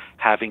instant,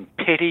 having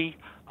pity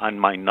on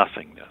my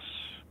nothingness.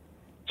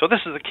 So this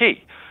is the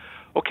key.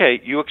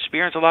 okay, you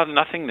experience a lot of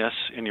nothingness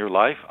in your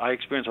life. I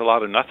experience a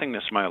lot of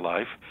nothingness in my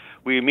life.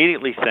 We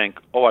immediately think,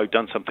 oh, I've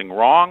done something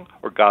wrong,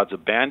 or God's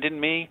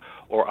abandoned me,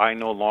 or I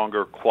no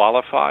longer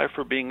qualify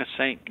for being a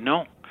saint.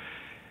 No.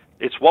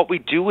 It's what we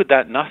do with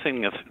that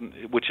nothingness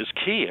which is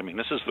key. I mean,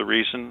 this is the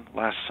reason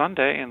last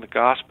Sunday in the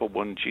gospel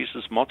when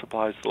Jesus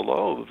multiplies the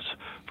loaves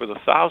for the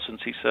thousands,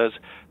 he says,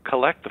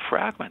 collect the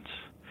fragments.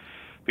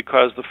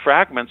 Because the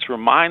fragments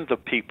remind the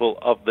people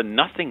of the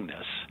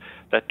nothingness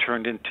that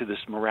turned into this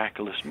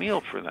miraculous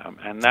meal for them.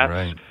 And that's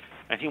right.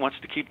 And he wants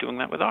to keep doing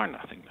that with our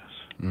nothingness.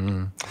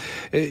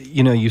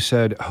 You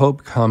said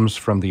hope comes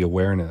from the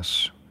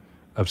awareness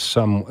of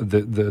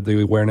the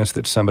awareness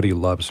that somebody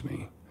loves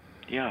me.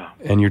 Yeah.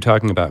 And you're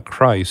talking about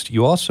Christ.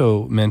 You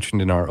also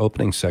mentioned in our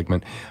opening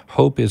segment,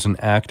 hope is an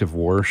act of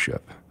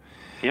worship.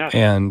 Yes.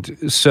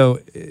 And so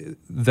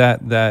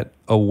that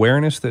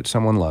awareness that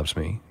someone loves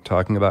me,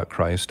 talking about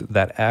Christ,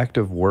 that act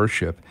of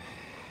worship,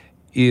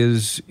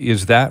 is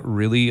that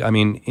really, I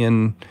mean,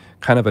 in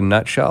kind of a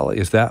nutshell,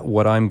 is that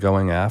what I'm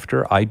going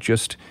after?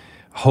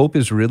 Hope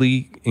is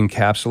really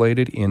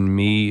encapsulated in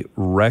me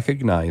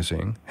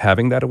recognizing,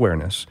 having that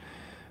awareness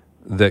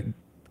that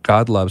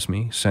God loves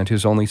me, sent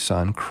his only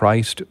son.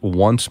 Christ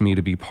wants me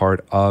to be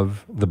part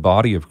of the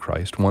body of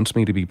Christ, wants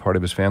me to be part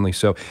of his family.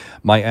 So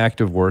my act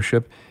of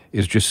worship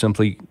is just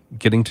simply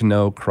getting to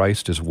know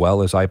Christ as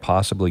well as I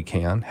possibly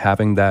can,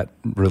 having that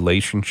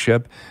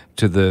relationship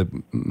to the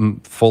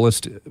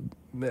fullest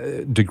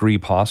degree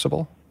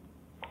possible.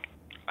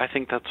 I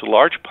think that's a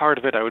large part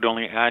of it. I would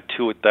only add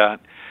to it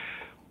that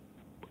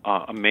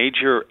a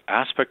major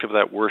aspect of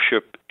that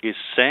worship is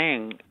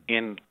saying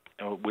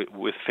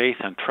with faith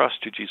and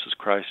trust to Jesus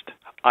Christ,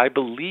 I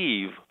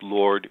believe,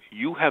 Lord,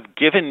 you have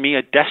given me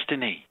a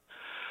destiny.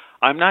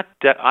 The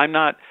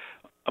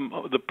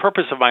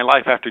purpose of my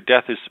life after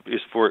death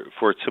is for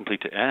it simply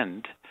to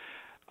end.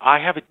 I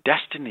have a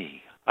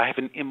destiny. I have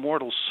an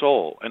immortal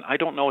soul, and I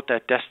don't know what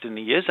that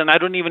destiny is, and I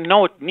don't even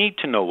need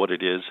to know what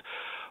it is,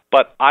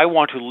 but I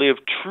want to live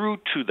true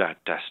to that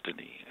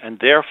destiny. And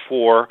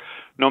therefore,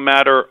 no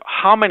matter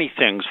how many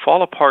things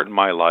fall apart in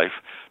my life,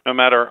 no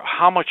matter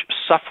how much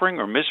suffering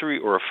or misery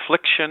or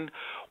affliction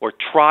or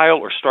trial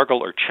or struggle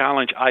or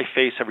challenge I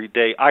face every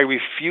day, I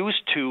refuse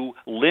to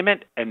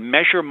limit and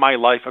measure my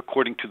life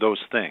according to those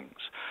things.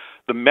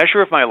 The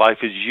measure of my life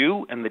is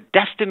you and the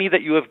destiny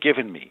that you have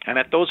given me. And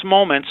at those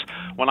moments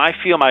when I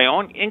feel my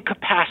own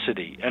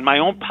incapacity and my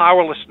own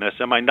powerlessness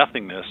and my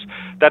nothingness,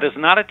 that is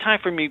not a time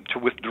for me to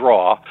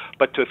withdraw,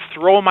 but to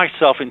throw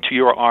myself into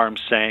your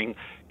arms saying,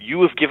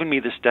 you have given me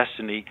this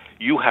destiny.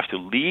 You have to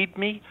lead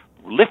me,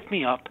 lift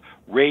me up,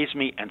 raise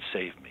me, and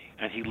save me.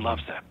 And he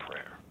loves that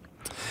prayer.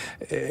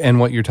 And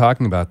what you're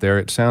talking about there,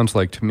 it sounds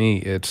like to me,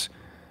 it's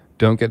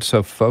don't get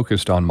so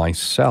focused on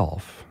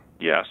myself.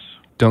 Yes.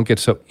 Don't get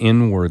so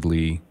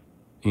inwardly,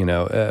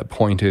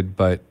 pointed,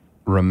 but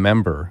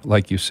remember,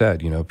 like you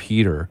said,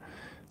 Peter,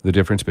 the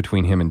difference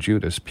between him and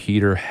Judas,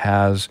 Peter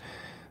has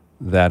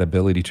that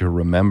ability to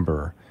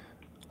remember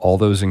all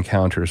those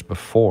encounters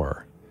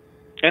before.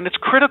 And it's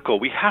critical.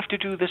 We have to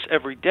do this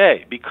every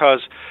day because,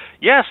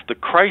 yes, the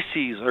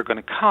crises are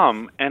going to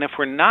come, and if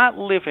we're not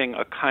living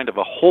a kind of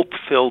a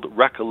hope-filled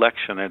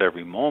recollection at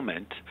every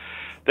moment,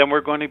 then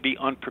we're going to be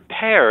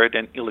unprepared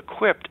and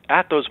ill-equipped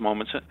at those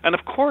moments. And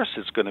of course,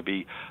 it's going to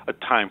be a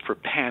time for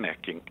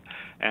panicking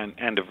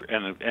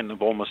and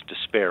of almost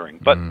despairing.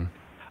 But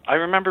I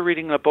remember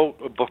reading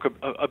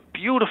a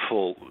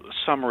beautiful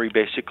summary,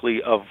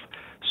 basically, of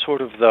sort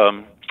of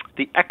the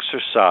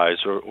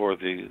exercise or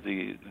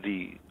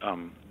the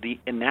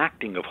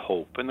enacting of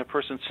hope. And the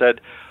person said,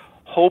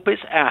 hope is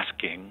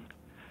asking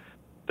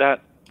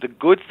that the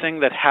good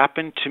thing that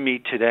happened to me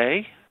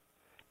today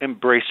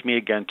embrace me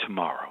again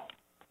tomorrow,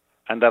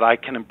 and that I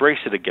can embrace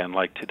it again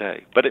like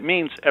today. But it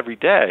means every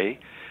day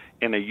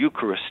in a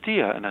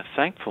Eucharistia and a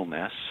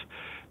thankfulness,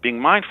 being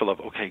mindful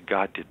of, okay,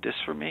 God did this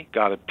for me.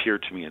 God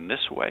appeared to me in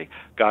this way.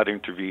 God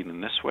intervened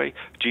in this way.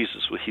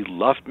 Jesus, he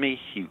loved me.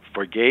 He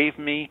forgave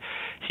me.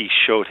 He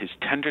showed his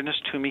tenderness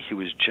to me. He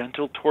was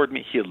gentle toward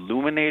me. He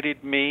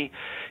illuminated me.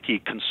 He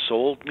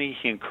consoled me.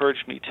 He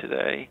encouraged me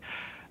today.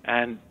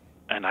 And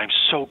I'm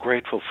so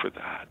grateful for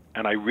that.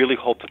 And I really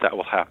hope that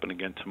will happen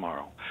again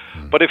tomorrow.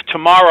 But if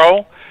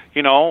tomorrow,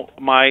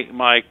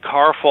 my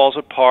car falls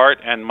apart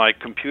and my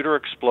computer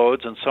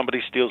explodes and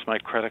somebody steals my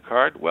credit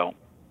card, well,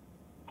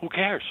 who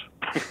cares?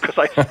 Because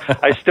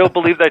I still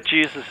believe that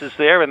Jesus is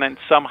there, and then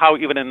somehow,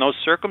 even in those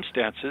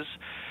circumstances,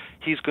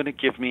 he's going to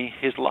give me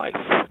his life,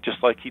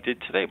 just like he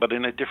did today, but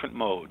in a different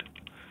mode.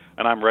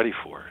 And I'm ready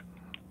for it.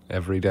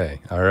 Every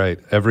day. All right.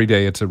 Every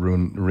day it's a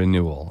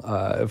renewal.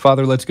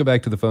 Father, let's go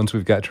back to the phones.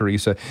 We've got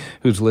Teresa,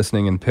 who's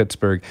listening in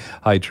Pittsburgh.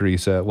 Hi,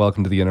 Teresa.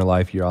 Welcome to The Inner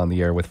Life. You're on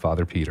the air with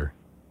Father Peter.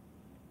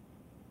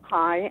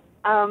 Hi.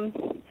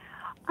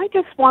 I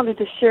just wanted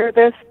to share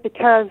this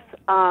because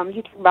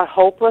you talk about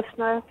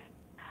hopelessness.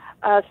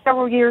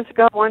 Several years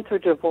ago, I went through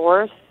a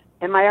divorce,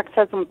 and my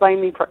ex-husband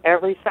blamed me for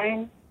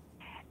everything.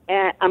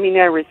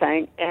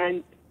 Everything.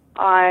 And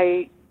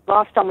I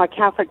lost all my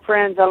Catholic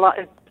friends.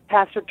 The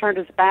pastor turned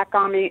his back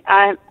on me.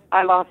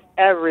 I lost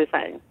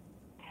everything.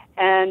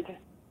 And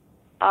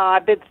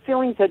the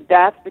feelings of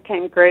death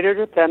became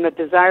greater than the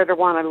desire to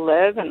want to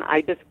live, and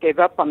I just gave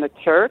up on the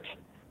church.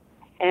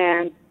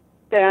 And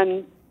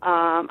then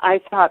I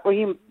thought, well,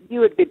 you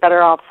would be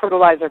better off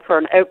fertilizer for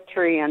an oak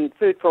tree and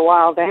food for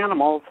wild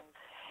animals.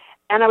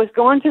 And I was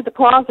going to the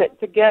closet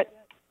to get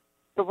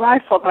the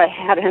rifle that I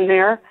had in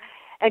there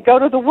and go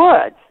to the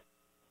woods.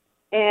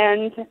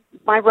 And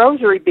my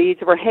rosary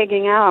beads were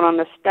hanging out on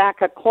the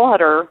stack of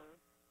clutter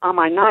on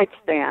my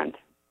nightstand.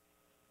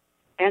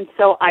 And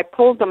so I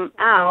pulled them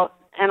out,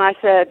 and I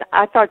said,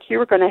 I thought you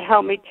were going to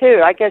help me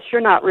too. I guess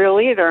you're not real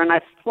either. And I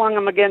flung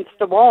them against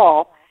the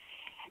wall.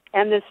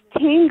 And this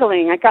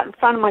tingling, I got in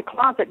front of my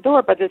closet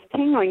door, but this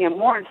tingling and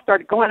warmth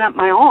started going up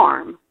my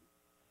arm.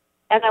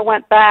 And I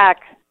went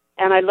back,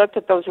 and I looked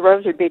at those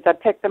rosary beads. I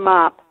picked them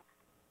up,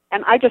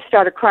 and I just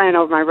started crying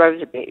over my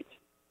rosary beads.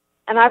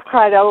 And I've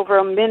cried over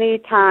them many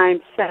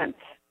times since.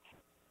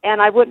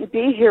 And I wouldn't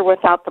be here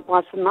without the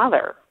Blessed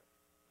Mother.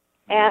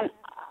 And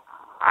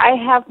I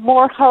have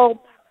more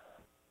hope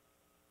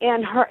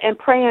in her and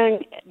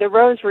praying the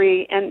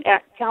rosary and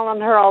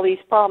telling her all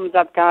these problems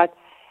I've got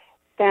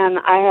than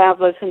I have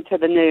listened to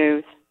the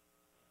news.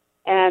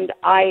 And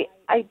I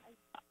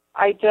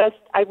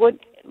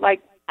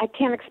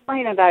can't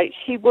explain it.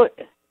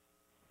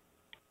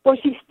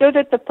 She stood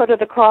at the foot of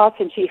the cross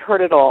and she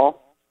heard it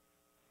all.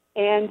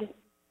 And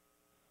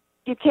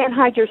you can't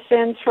hide your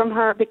sins from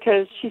her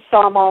because she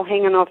saw them all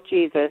hanging off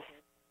Jesus.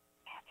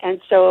 And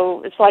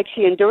so it's like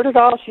she endured it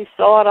all, she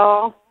saw it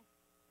all,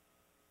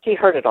 she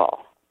heard it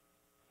all.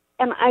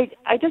 And I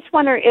just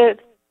wonder if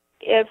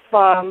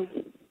I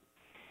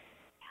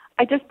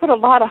just put a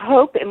lot of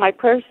hope in my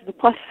prayers to the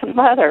Blessed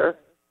Mother.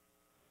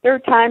 There are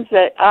times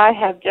that I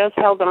have just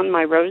held on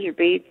my rosary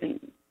beads and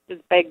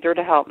just begged her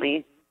to help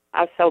me.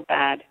 I was so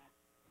bad.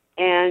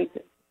 And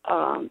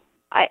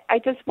I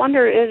just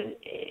wonder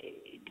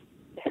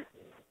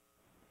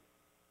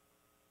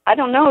I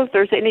don't know if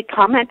there's any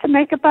comment to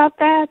make about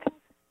that.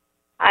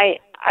 I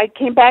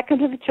came back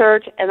into the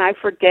church and I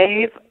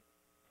forgave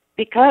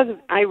because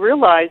I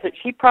realized that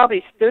she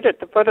probably stood at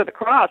the foot of the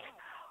cross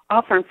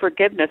offering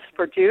forgiveness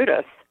for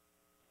Judas.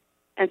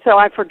 And so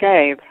I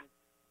forgave.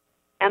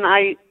 And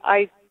I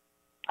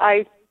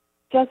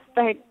just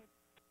think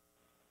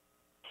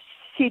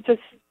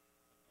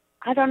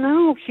I don't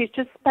know, she's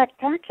just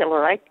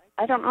spectacular. I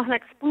don't know how to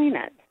explain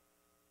it.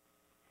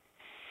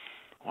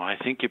 Well, I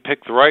think you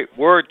picked the right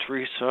word,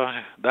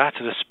 Teresa. That's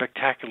a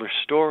spectacular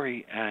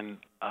story, and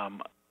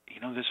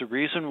there's a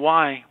reason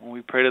why when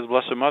we pray to the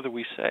Blessed Mother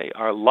we say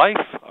our life,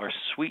 our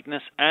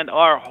sweetness, and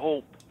our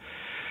hope,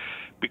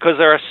 because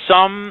there are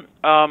some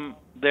how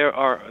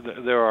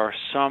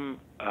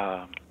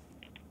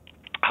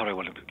do I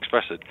want to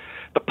express it?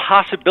 The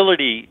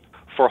possibility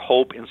for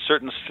hope in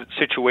certain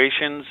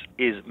situations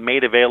is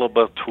made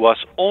available to us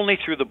only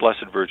through the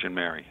Blessed Virgin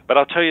Mary. But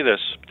I'll tell you this: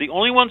 the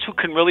only ones who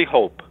can really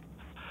hope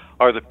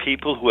are the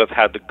people who have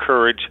had the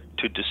courage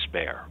to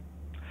despair.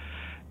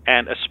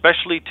 And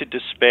especially to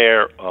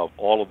despair of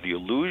all of the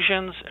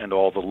illusions and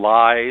all the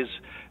lies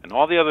and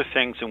all the other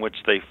things in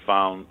which they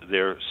found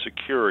their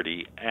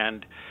security.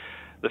 And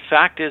the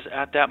fact is,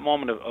 at that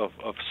moment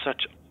of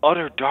such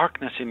utter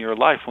darkness in your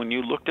life, when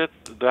you looked at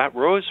that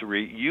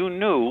rosary, you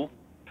knew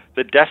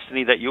the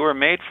destiny that you were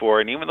made for.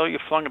 And even though you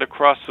flung it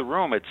across the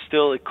room, it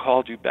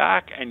called you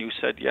back and you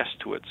said yes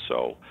to it.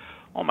 So,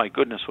 oh my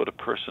goodness, what a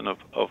person of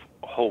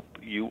hope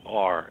you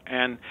are.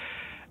 And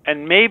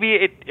maybe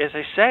as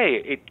I say,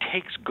 it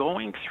takes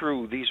going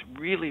through these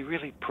really,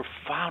 really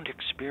profound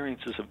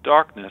experiences of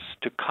darkness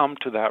to come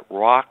to that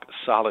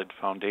rock-solid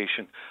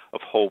foundation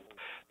of hope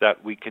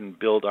that we can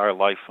build our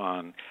life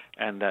on,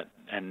 and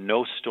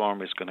no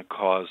storm is going to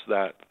cause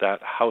that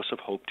house of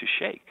hope to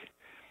shake,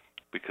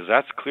 because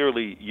that's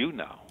clearly you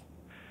now.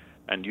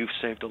 And you've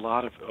saved a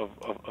lot of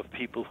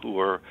people who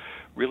are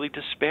really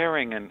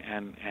despairing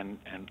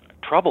and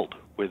troubled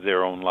with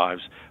their own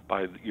lives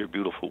by your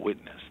beautiful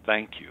witness.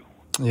 Thank you.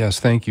 Yes,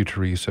 thank you,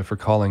 Teresa, for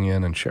calling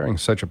in and sharing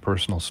such a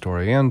personal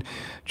story, and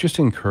just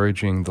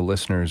encouraging the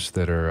listeners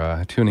that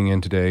are tuning in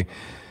today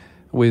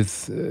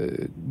with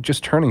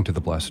just turning to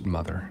the Blessed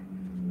Mother,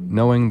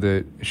 knowing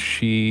that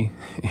she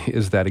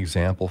is that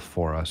example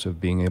for us of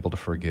being able to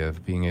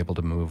forgive, being able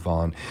to move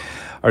on.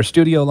 Our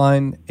studio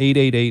line,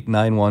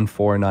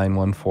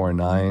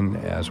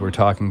 888-914-9149, as we're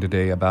talking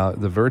today about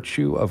the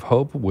virtue of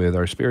hope with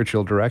our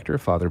spiritual director,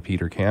 Father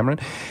Peter Cameron.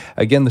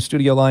 Again, the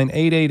studio line,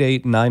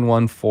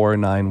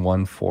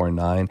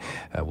 888-914-9149.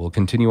 We'll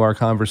continue our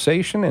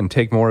conversation and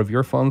take more of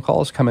your phone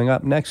calls coming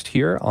up next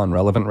here on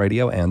Relevant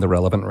Radio and the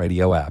Relevant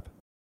Radio app.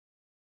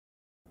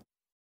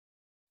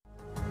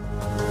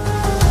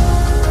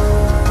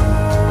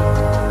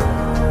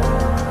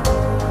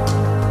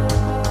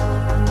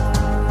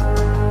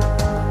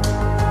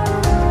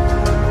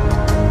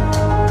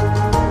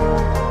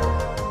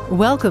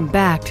 Welcome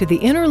back to The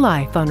Inner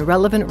Life on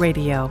Relevant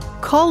Radio.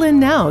 Call in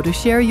now to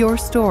share your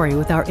story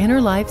with our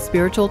Inner Life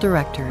spiritual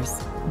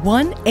directors.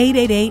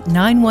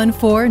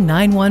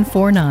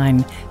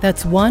 1-888-914-9149.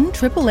 That's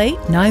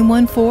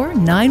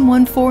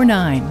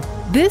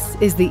 1-888-914-9149. This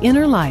is The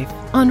Inner Life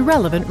on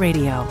Relevant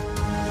Radio.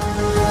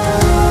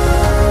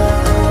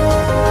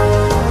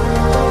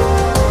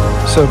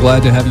 So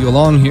glad to have you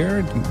along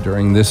here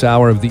during this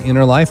hour of The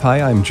Inner Life. Hi,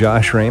 I'm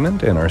Josh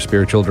Raymond, and our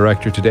spiritual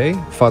director today,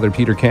 Father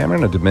Peter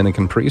Cameron, a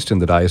Dominican priest in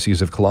the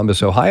Diocese of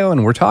Columbus, Ohio,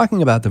 and we're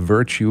talking about the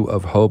virtue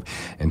of hope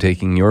and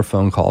taking your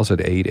phone calls at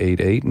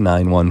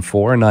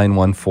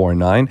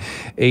 888-914-9149,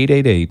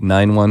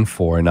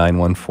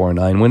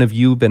 888-914-9149. When have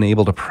you been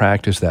able to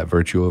practice that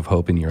virtue of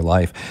hope in your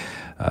life?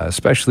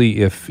 Especially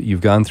if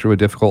you've gone through a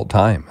difficult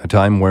time, a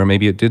time where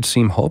maybe it did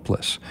seem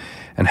hopeless.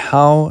 And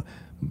how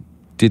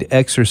did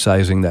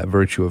exercising that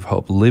virtue of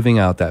hope, living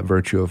out that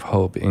virtue of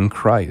hope in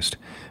Christ,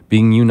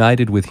 being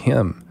united with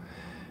Him,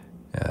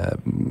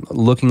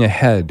 looking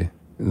ahead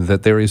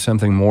that there is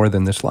something more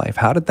than this life,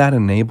 how did that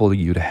enable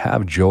you to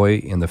have joy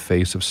in the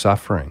face of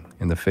suffering,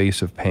 in the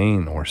face of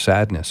pain or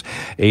sadness?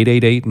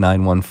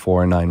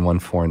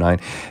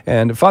 888-914-9149.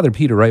 And Father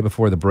Peter, right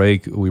before the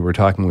break, we were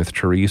talking with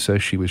Teresa.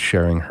 She was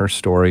sharing her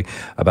story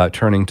about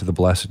turning to the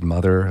Blessed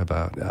Mother,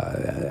 about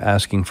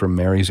asking for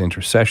Mary's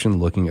intercession,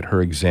 looking at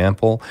her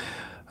example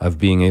of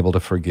being able to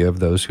forgive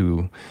those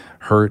who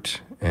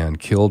hurt and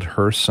killed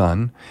her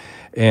son.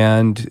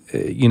 And,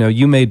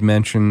 you made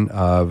mention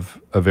of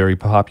a very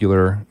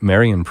popular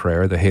Marian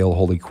prayer, the Hail,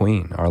 Holy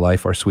Queen, our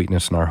life, our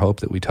sweetness, and our hope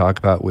that we talk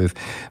about with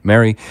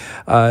Mary.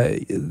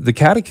 The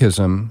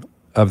Catechism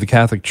of the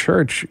Catholic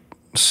Church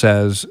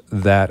says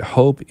that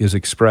hope is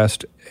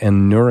expressed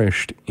and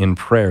nourished in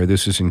prayer.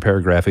 This is in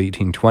paragraph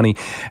 1820.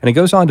 And it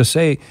goes on to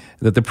say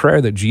that the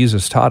prayer that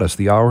Jesus taught us,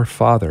 the Our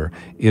Father,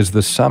 is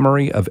the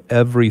summary of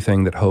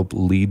everything that hope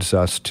leads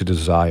us to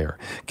desire.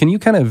 Can you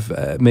kind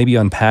of maybe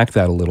unpack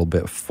that a little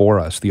bit for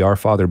us, the Our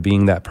Father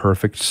being that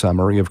perfect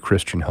summary of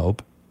Christian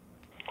hope?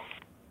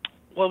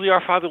 Well, the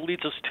Our Father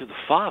leads us to the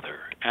Father.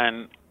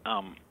 And,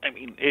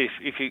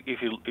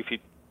 if you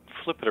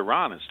flip it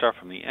around and start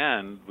from the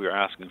end, we're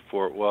asking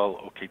for,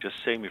 just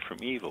save me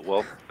from evil.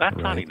 Well, that's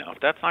not enough.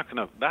 That's not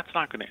going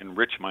to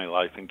enrich my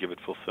life and give it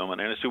fulfillment.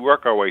 And as we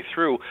work our way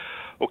through,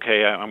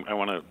 I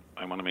want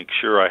to make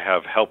sure I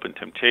have help in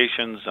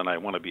temptations, and I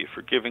want to be a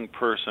forgiving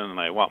person,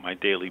 and I want my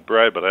daily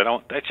bread, but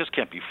that just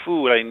can't be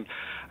food.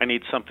 I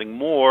need something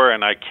more,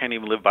 and I can't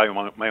even live by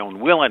my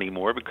own will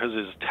anymore, because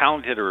as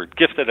talented or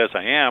gifted as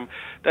I am,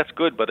 that's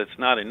good, but it's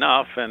not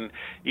enough. And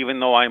even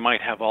though I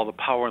might have all the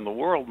power in the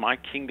world, my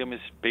kingdom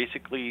is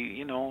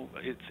basically,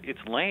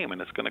 it's lame,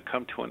 and it's going to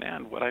come to an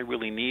end. What I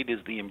really need is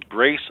the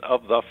embrace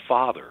of the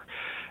Father.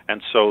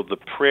 And so the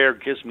prayer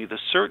gives me the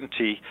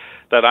certainty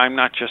that I'm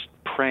not just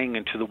praying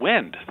into the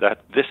wind,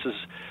 that this is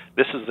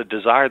the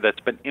desire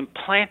that's been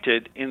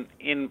implanted in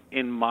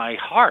my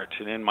heart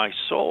and in my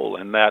soul,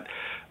 and that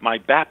my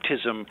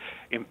baptism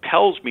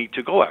impels me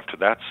to go after.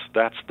 That's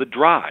the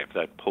drive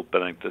that Pope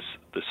Benedict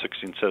the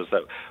 16th says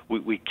that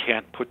we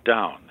can't put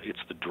down. It's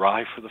the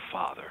drive for the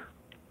Father.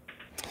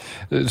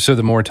 So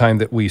the more time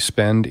that we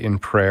spend in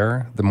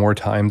prayer, the more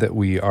time that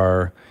we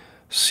are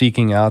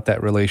seeking out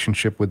that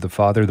relationship with the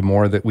Father, the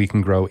more that we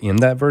can grow in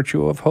that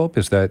virtue of hope?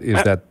 Is that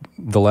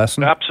the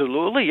lesson?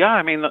 Absolutely, yeah.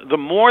 I mean, the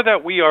more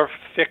that we are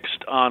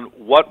fixed on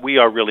what we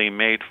are really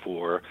made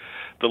for,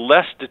 the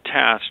less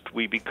detached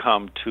we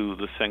become to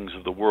the things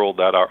of the world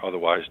that are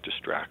otherwise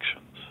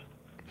distractions.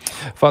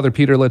 Father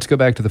Peter, let's go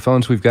back to the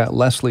phones. We've got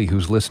Leslie,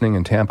 who's listening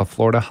in Tampa,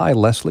 Florida. Hi,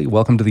 Leslie.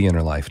 Welcome to The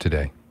Inner Life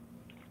today.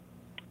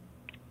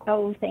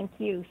 Oh, thank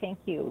you. Thank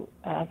you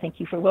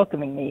for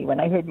welcoming me.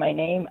 When I heard my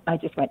name, I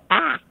just went,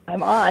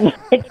 I'm on.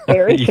 It's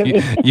scary to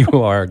me. You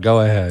are. Go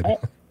ahead.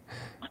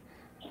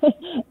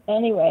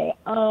 Anyway,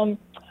 I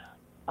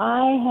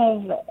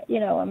have,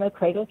 I'm a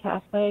cradle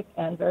Catholic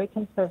and very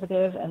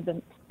conservative and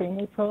been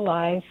extremely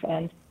pro-life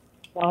and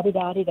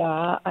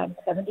da-di-da-di-da. I'm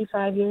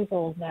 75 years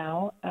old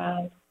now,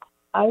 and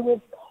I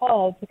was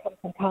called to come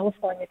from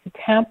California to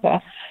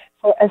Tampa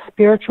for a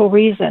spiritual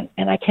reason,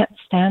 and I can't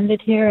stand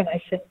it here, and I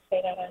shouldn't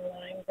say that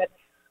online, but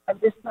I'm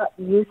just not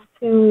used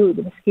to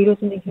the mosquitoes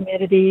and the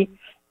humidity,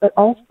 but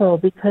also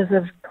because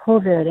of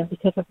COVID and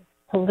because of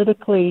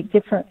politically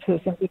differences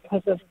and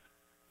because of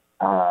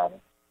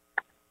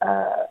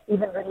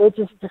even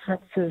religious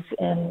differences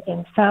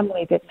in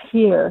family that's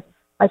here,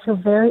 I feel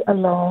very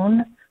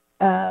alone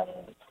and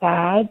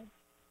sad.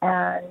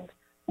 And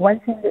one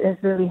thing that has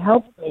really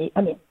helped me,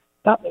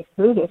 got me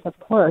through this, of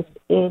course,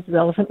 is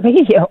Relevant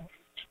Radio.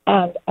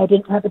 And I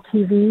didn't have a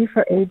TV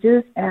for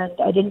ages, and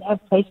I didn't have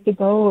a place to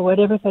go or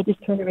whatever, so I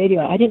just turned the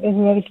radio on. I didn't know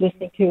who I was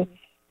listening to,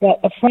 but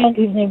a friend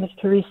whose name was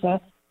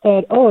Teresa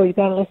said, "Oh, you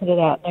got to listen to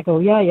that." And I go,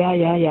 yeah.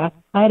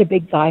 I had a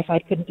big life. I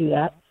couldn't do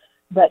that.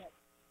 But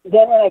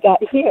then when I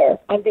got here,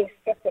 I'm being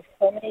stripped of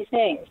so many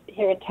things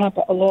here in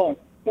Tampa alone,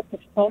 stripped of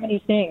so many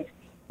things.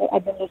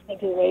 I've been listening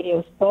to the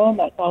radio so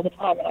much all the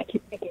time, and I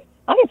keep thinking,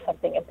 I have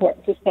something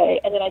important to say.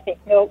 And then I think,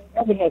 no,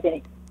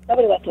 nobody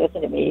wants to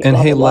listen to me. And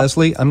hey,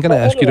 Leslie, I'm going to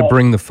ask you to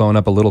bring the phone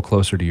up a little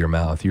closer to your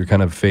mouth. You're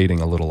kind of fading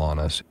a little on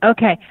us.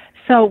 Okay.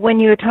 So when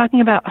you were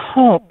talking about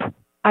hope,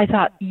 I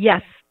thought,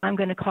 yes, I'm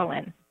going to call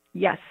in.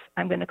 Yes,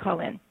 I'm going to call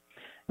in.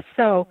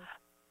 So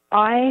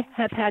I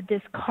have had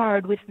this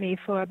card with me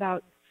for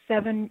about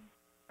 7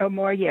 or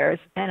more years,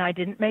 and I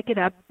didn't make it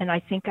up, and I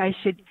think I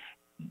should.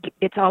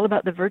 It's all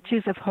about the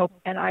virtues of hope,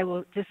 and I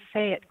will just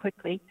say it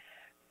quickly.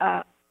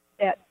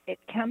 That it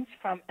comes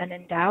from an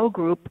Endow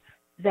group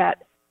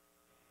that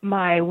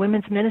my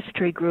women's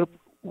ministry group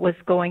was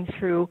going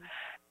through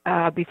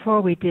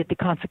before we did the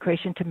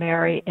consecration to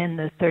Mary in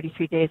the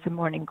 33 Days of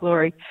Morning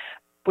Glory,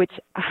 which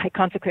I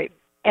consecrate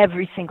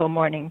every single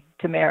morning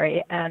to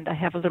Mary, and I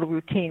have a little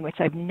routine, which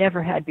I've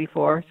never had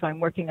before, so I'm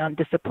working on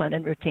discipline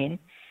and routine.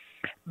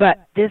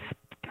 But this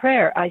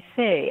prayer, I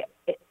say,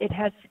 it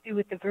has to do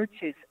with the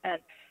virtues, and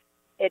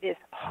it is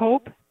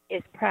hope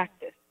is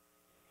practiced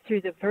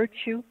through the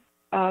virtue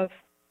of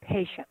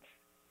patience,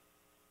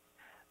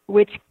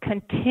 which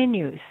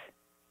continues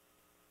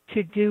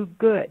to do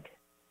good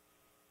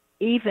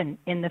even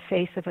in the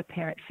face of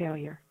apparent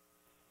failure,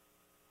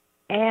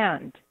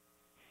 and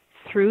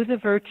through the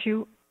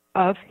virtue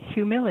of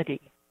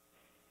humility,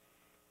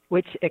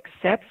 which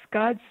accepts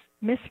God's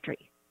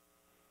mystery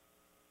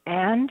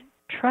and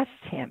trusts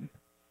Him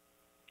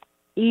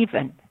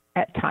even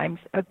at times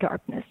of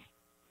darkness.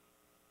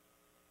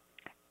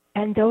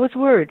 And those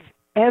words,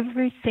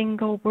 every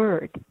single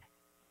word,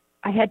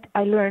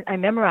 I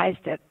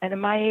memorized it, and at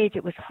my age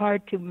it was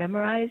hard to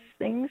memorize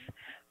things,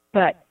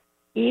 but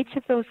each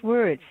of those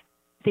words,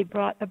 they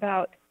brought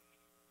about,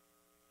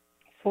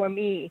 for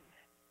me,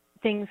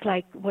 things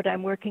like what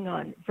I'm working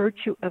on,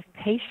 virtue of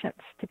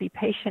patience, to be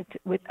patient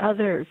with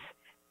others,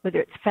 whether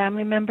it's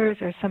family members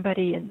or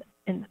somebody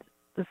in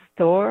the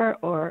store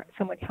or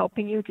someone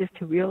helping you, just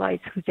to realize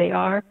who they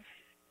are,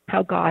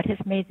 how God has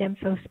made them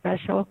so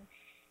special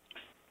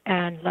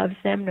and loves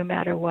them no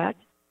matter what.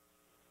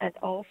 And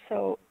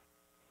also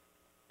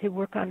to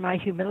work on my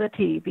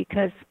humility,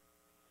 because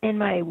in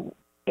my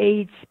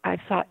age I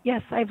thought,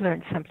 yes, I've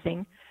learned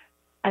something.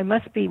 I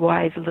must be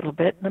wise a little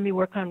bit. Let me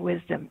work on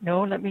wisdom.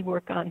 No, let me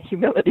work on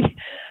humility.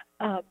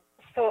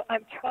 So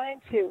I'm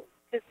trying to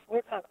just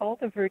work on all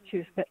the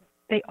virtues, but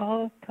they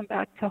all come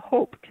back to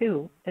hope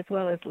too, as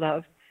well as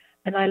love.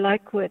 And I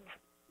like what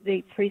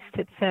the priest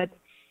had said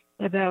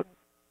about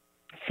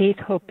faith,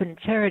 hope, and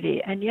charity.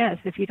 And yes,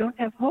 if you don't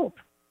have hope,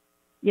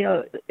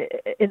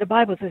 in the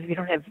Bible it says if you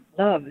don't have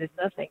love, there's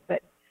nothing.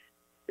 But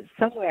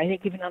somewhere, I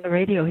think even on the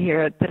radio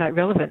here, that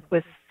Relevant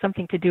was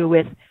something to do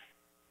with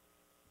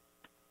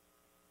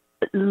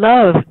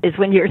love is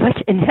when you're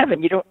like in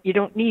heaven. You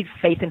don't need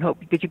faith and hope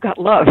because you've got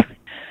love.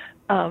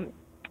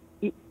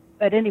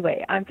 But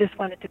anyway, I just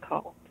wanted to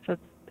call. So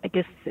I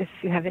guess if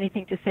you have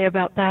anything to say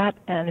about that,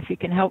 and if you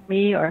can help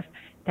me or if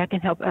that can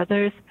help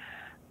others,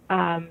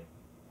 I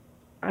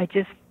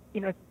just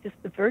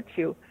the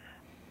virtue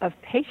of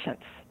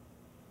patience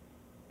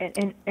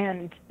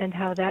and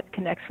how that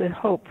connects with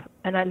hope.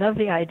 And I love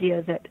the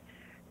idea that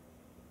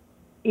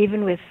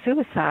even with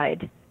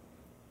suicide,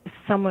 if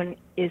someone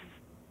is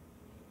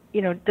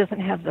doesn't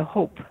have the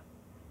hope.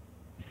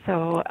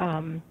 So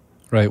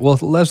right. Well,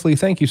 Leslie,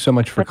 thank you so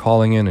much for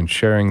calling in and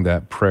sharing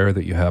that prayer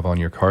that you have on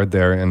your card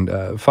there.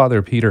 And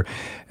Father Peter,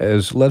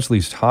 as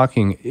Leslie's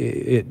talking,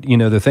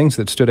 the things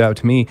that stood out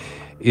to me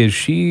is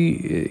she,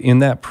 in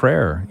that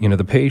prayer,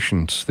 the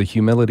patience, the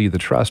humility, the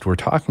trust, we're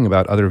talking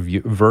about other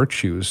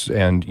virtues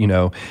and,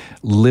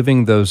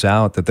 living those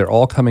out, that they're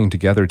all coming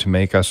together to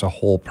make us a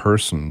whole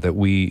person, that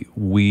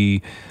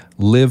we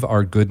live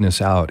our goodness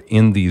out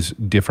in these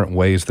different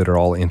ways that are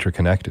all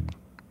interconnected.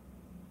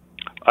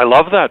 I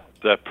love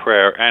that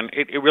prayer, and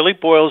it really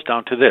boils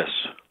down to this.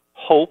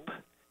 Hope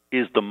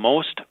is the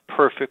most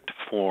perfect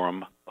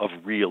form of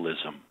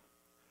realism.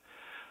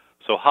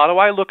 So how do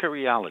I look at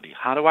reality?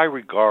 How do I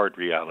regard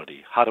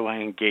reality? How do I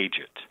engage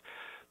it?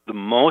 The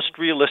most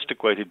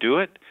realistic way to do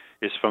it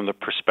is from the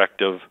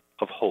perspective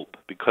of hope,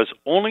 because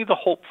only the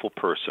hopeful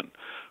person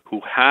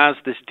who has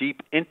this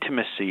deep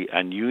intimacy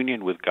and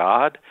union with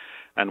God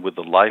and with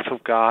the life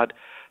of God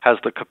has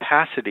the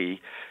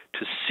capacity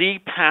to see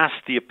past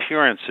the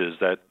appearances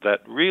that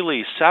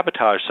really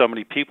sabotage so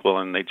many people,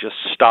 and they just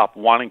stop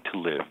wanting to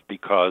live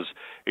because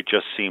it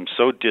just seems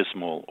so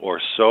dismal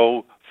or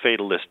so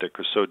fatalistic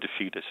or so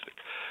defeatistic.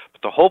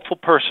 But the hopeful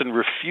person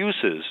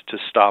refuses to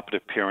stop at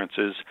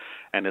appearances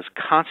and is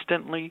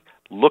constantly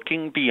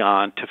looking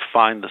beyond to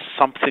find the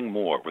something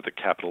more with a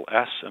capital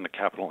S and a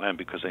capital M,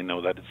 because they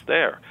know that it's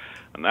there.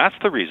 And that's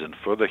the reason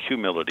for the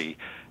humility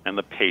and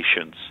the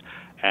patience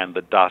and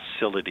the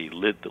docility,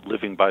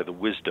 living by the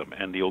wisdom,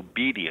 and the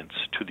obedience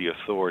to the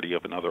authority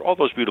of another. All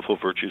those beautiful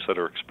virtues that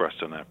are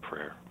expressed in that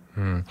prayer.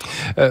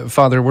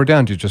 Father, we're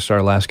down to just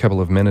our last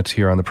couple of minutes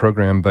here on the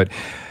program, but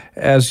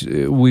as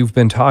we've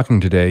been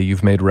talking today,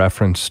 you've made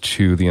reference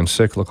to the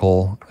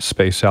encyclical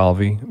Spe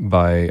Salvi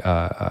by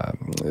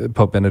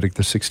Pope Benedict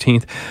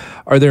XVI.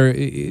 Are there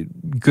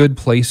good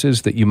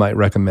places that you might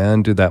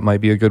recommend? That might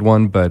be a good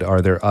one, but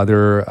are there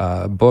other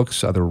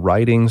books, other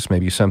writings,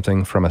 maybe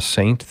something from a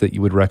saint that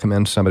you would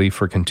recommend somebody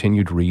for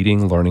continued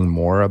reading, learning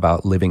more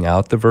about living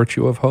out the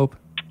virtue of hope?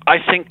 I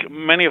think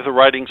many of the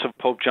writings of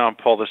Pope John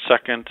Paul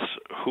II,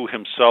 who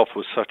himself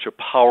was such a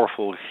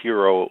powerful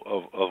hero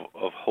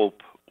of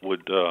hope,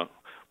 would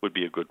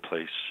be a good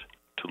place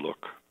to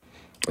look.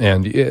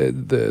 And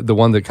the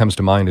one that comes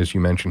to mind, as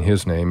you mentioned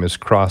his name, is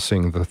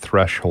Crossing the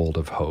Threshold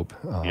of Hope.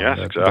 Yes,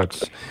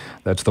 exactly.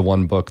 That's the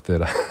one book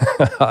that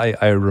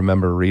I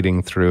remember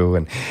reading through,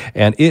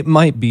 and it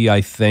might be,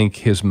 I think,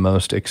 his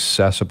most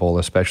accessible,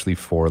 especially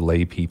for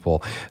lay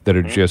people that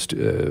are just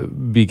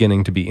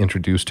beginning to be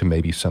introduced to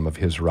maybe some of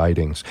his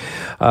writings.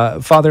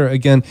 Father,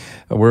 again,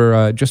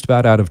 we're just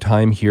about out of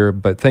time here,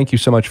 but thank you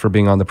so much for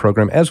being on the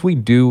program. As we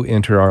do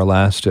enter our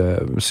last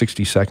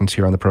 60 seconds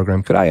here on the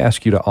program, could I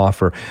ask you to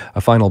offer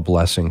a final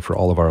blessing for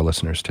all of our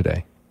listeners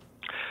today?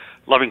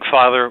 Loving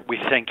Father, we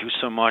thank you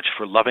so much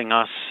for loving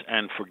us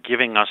and for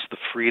giving us the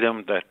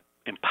freedom that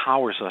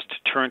empowers us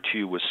to turn to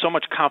you with so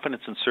much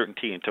confidence and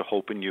certainty and to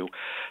hope in you.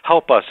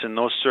 Help us in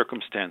those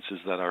circumstances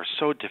that are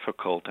so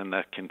difficult and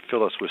that can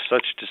fill us with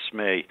such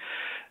dismay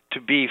to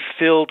be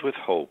filled with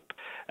hope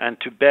and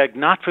to beg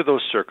not for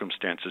those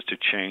circumstances to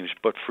change,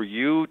 but for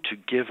you to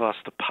give us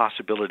the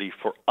possibility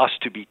for us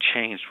to be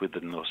changed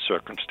within those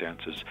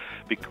circumstances,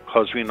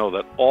 because we know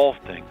that all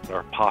things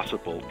are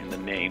possible in the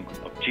name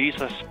of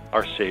Jesus,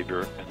 our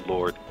Savior and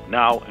Lord,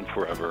 now and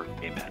forever.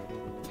 Amen.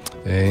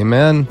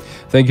 Amen.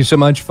 Thank you so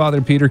much,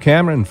 Father Peter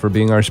Cameron, for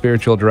being our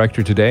spiritual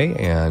director today.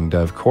 And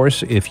of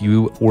course, if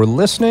you were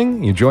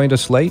listening, you joined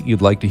us late,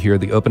 you'd like to hear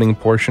the opening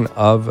portion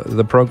of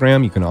the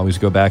program, you can always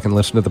go back and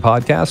listen to the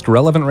podcast,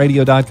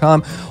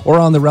 relevantradio.com, or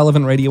on the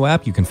Relevant Radio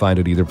app. You can find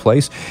it either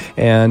place.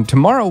 And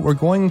tomorrow, we're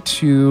going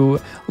to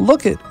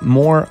look at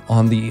more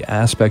on the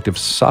aspect of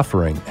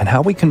suffering and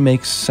how we can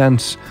make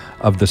sense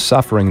of the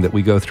suffering that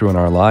we go through in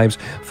our lives.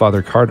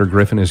 Father Carter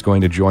Griffin is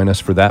going to join us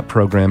for that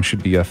program.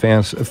 Should be a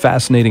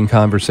fascinating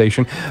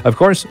conversation. Of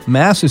course,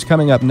 Mass is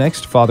coming up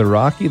next, Father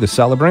Rocky, the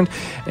celebrant,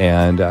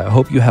 and I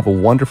hope you have a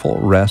wonderful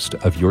rest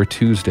of your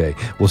Tuesday.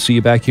 We'll see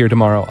you back here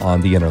tomorrow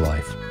on The Inner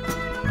Life.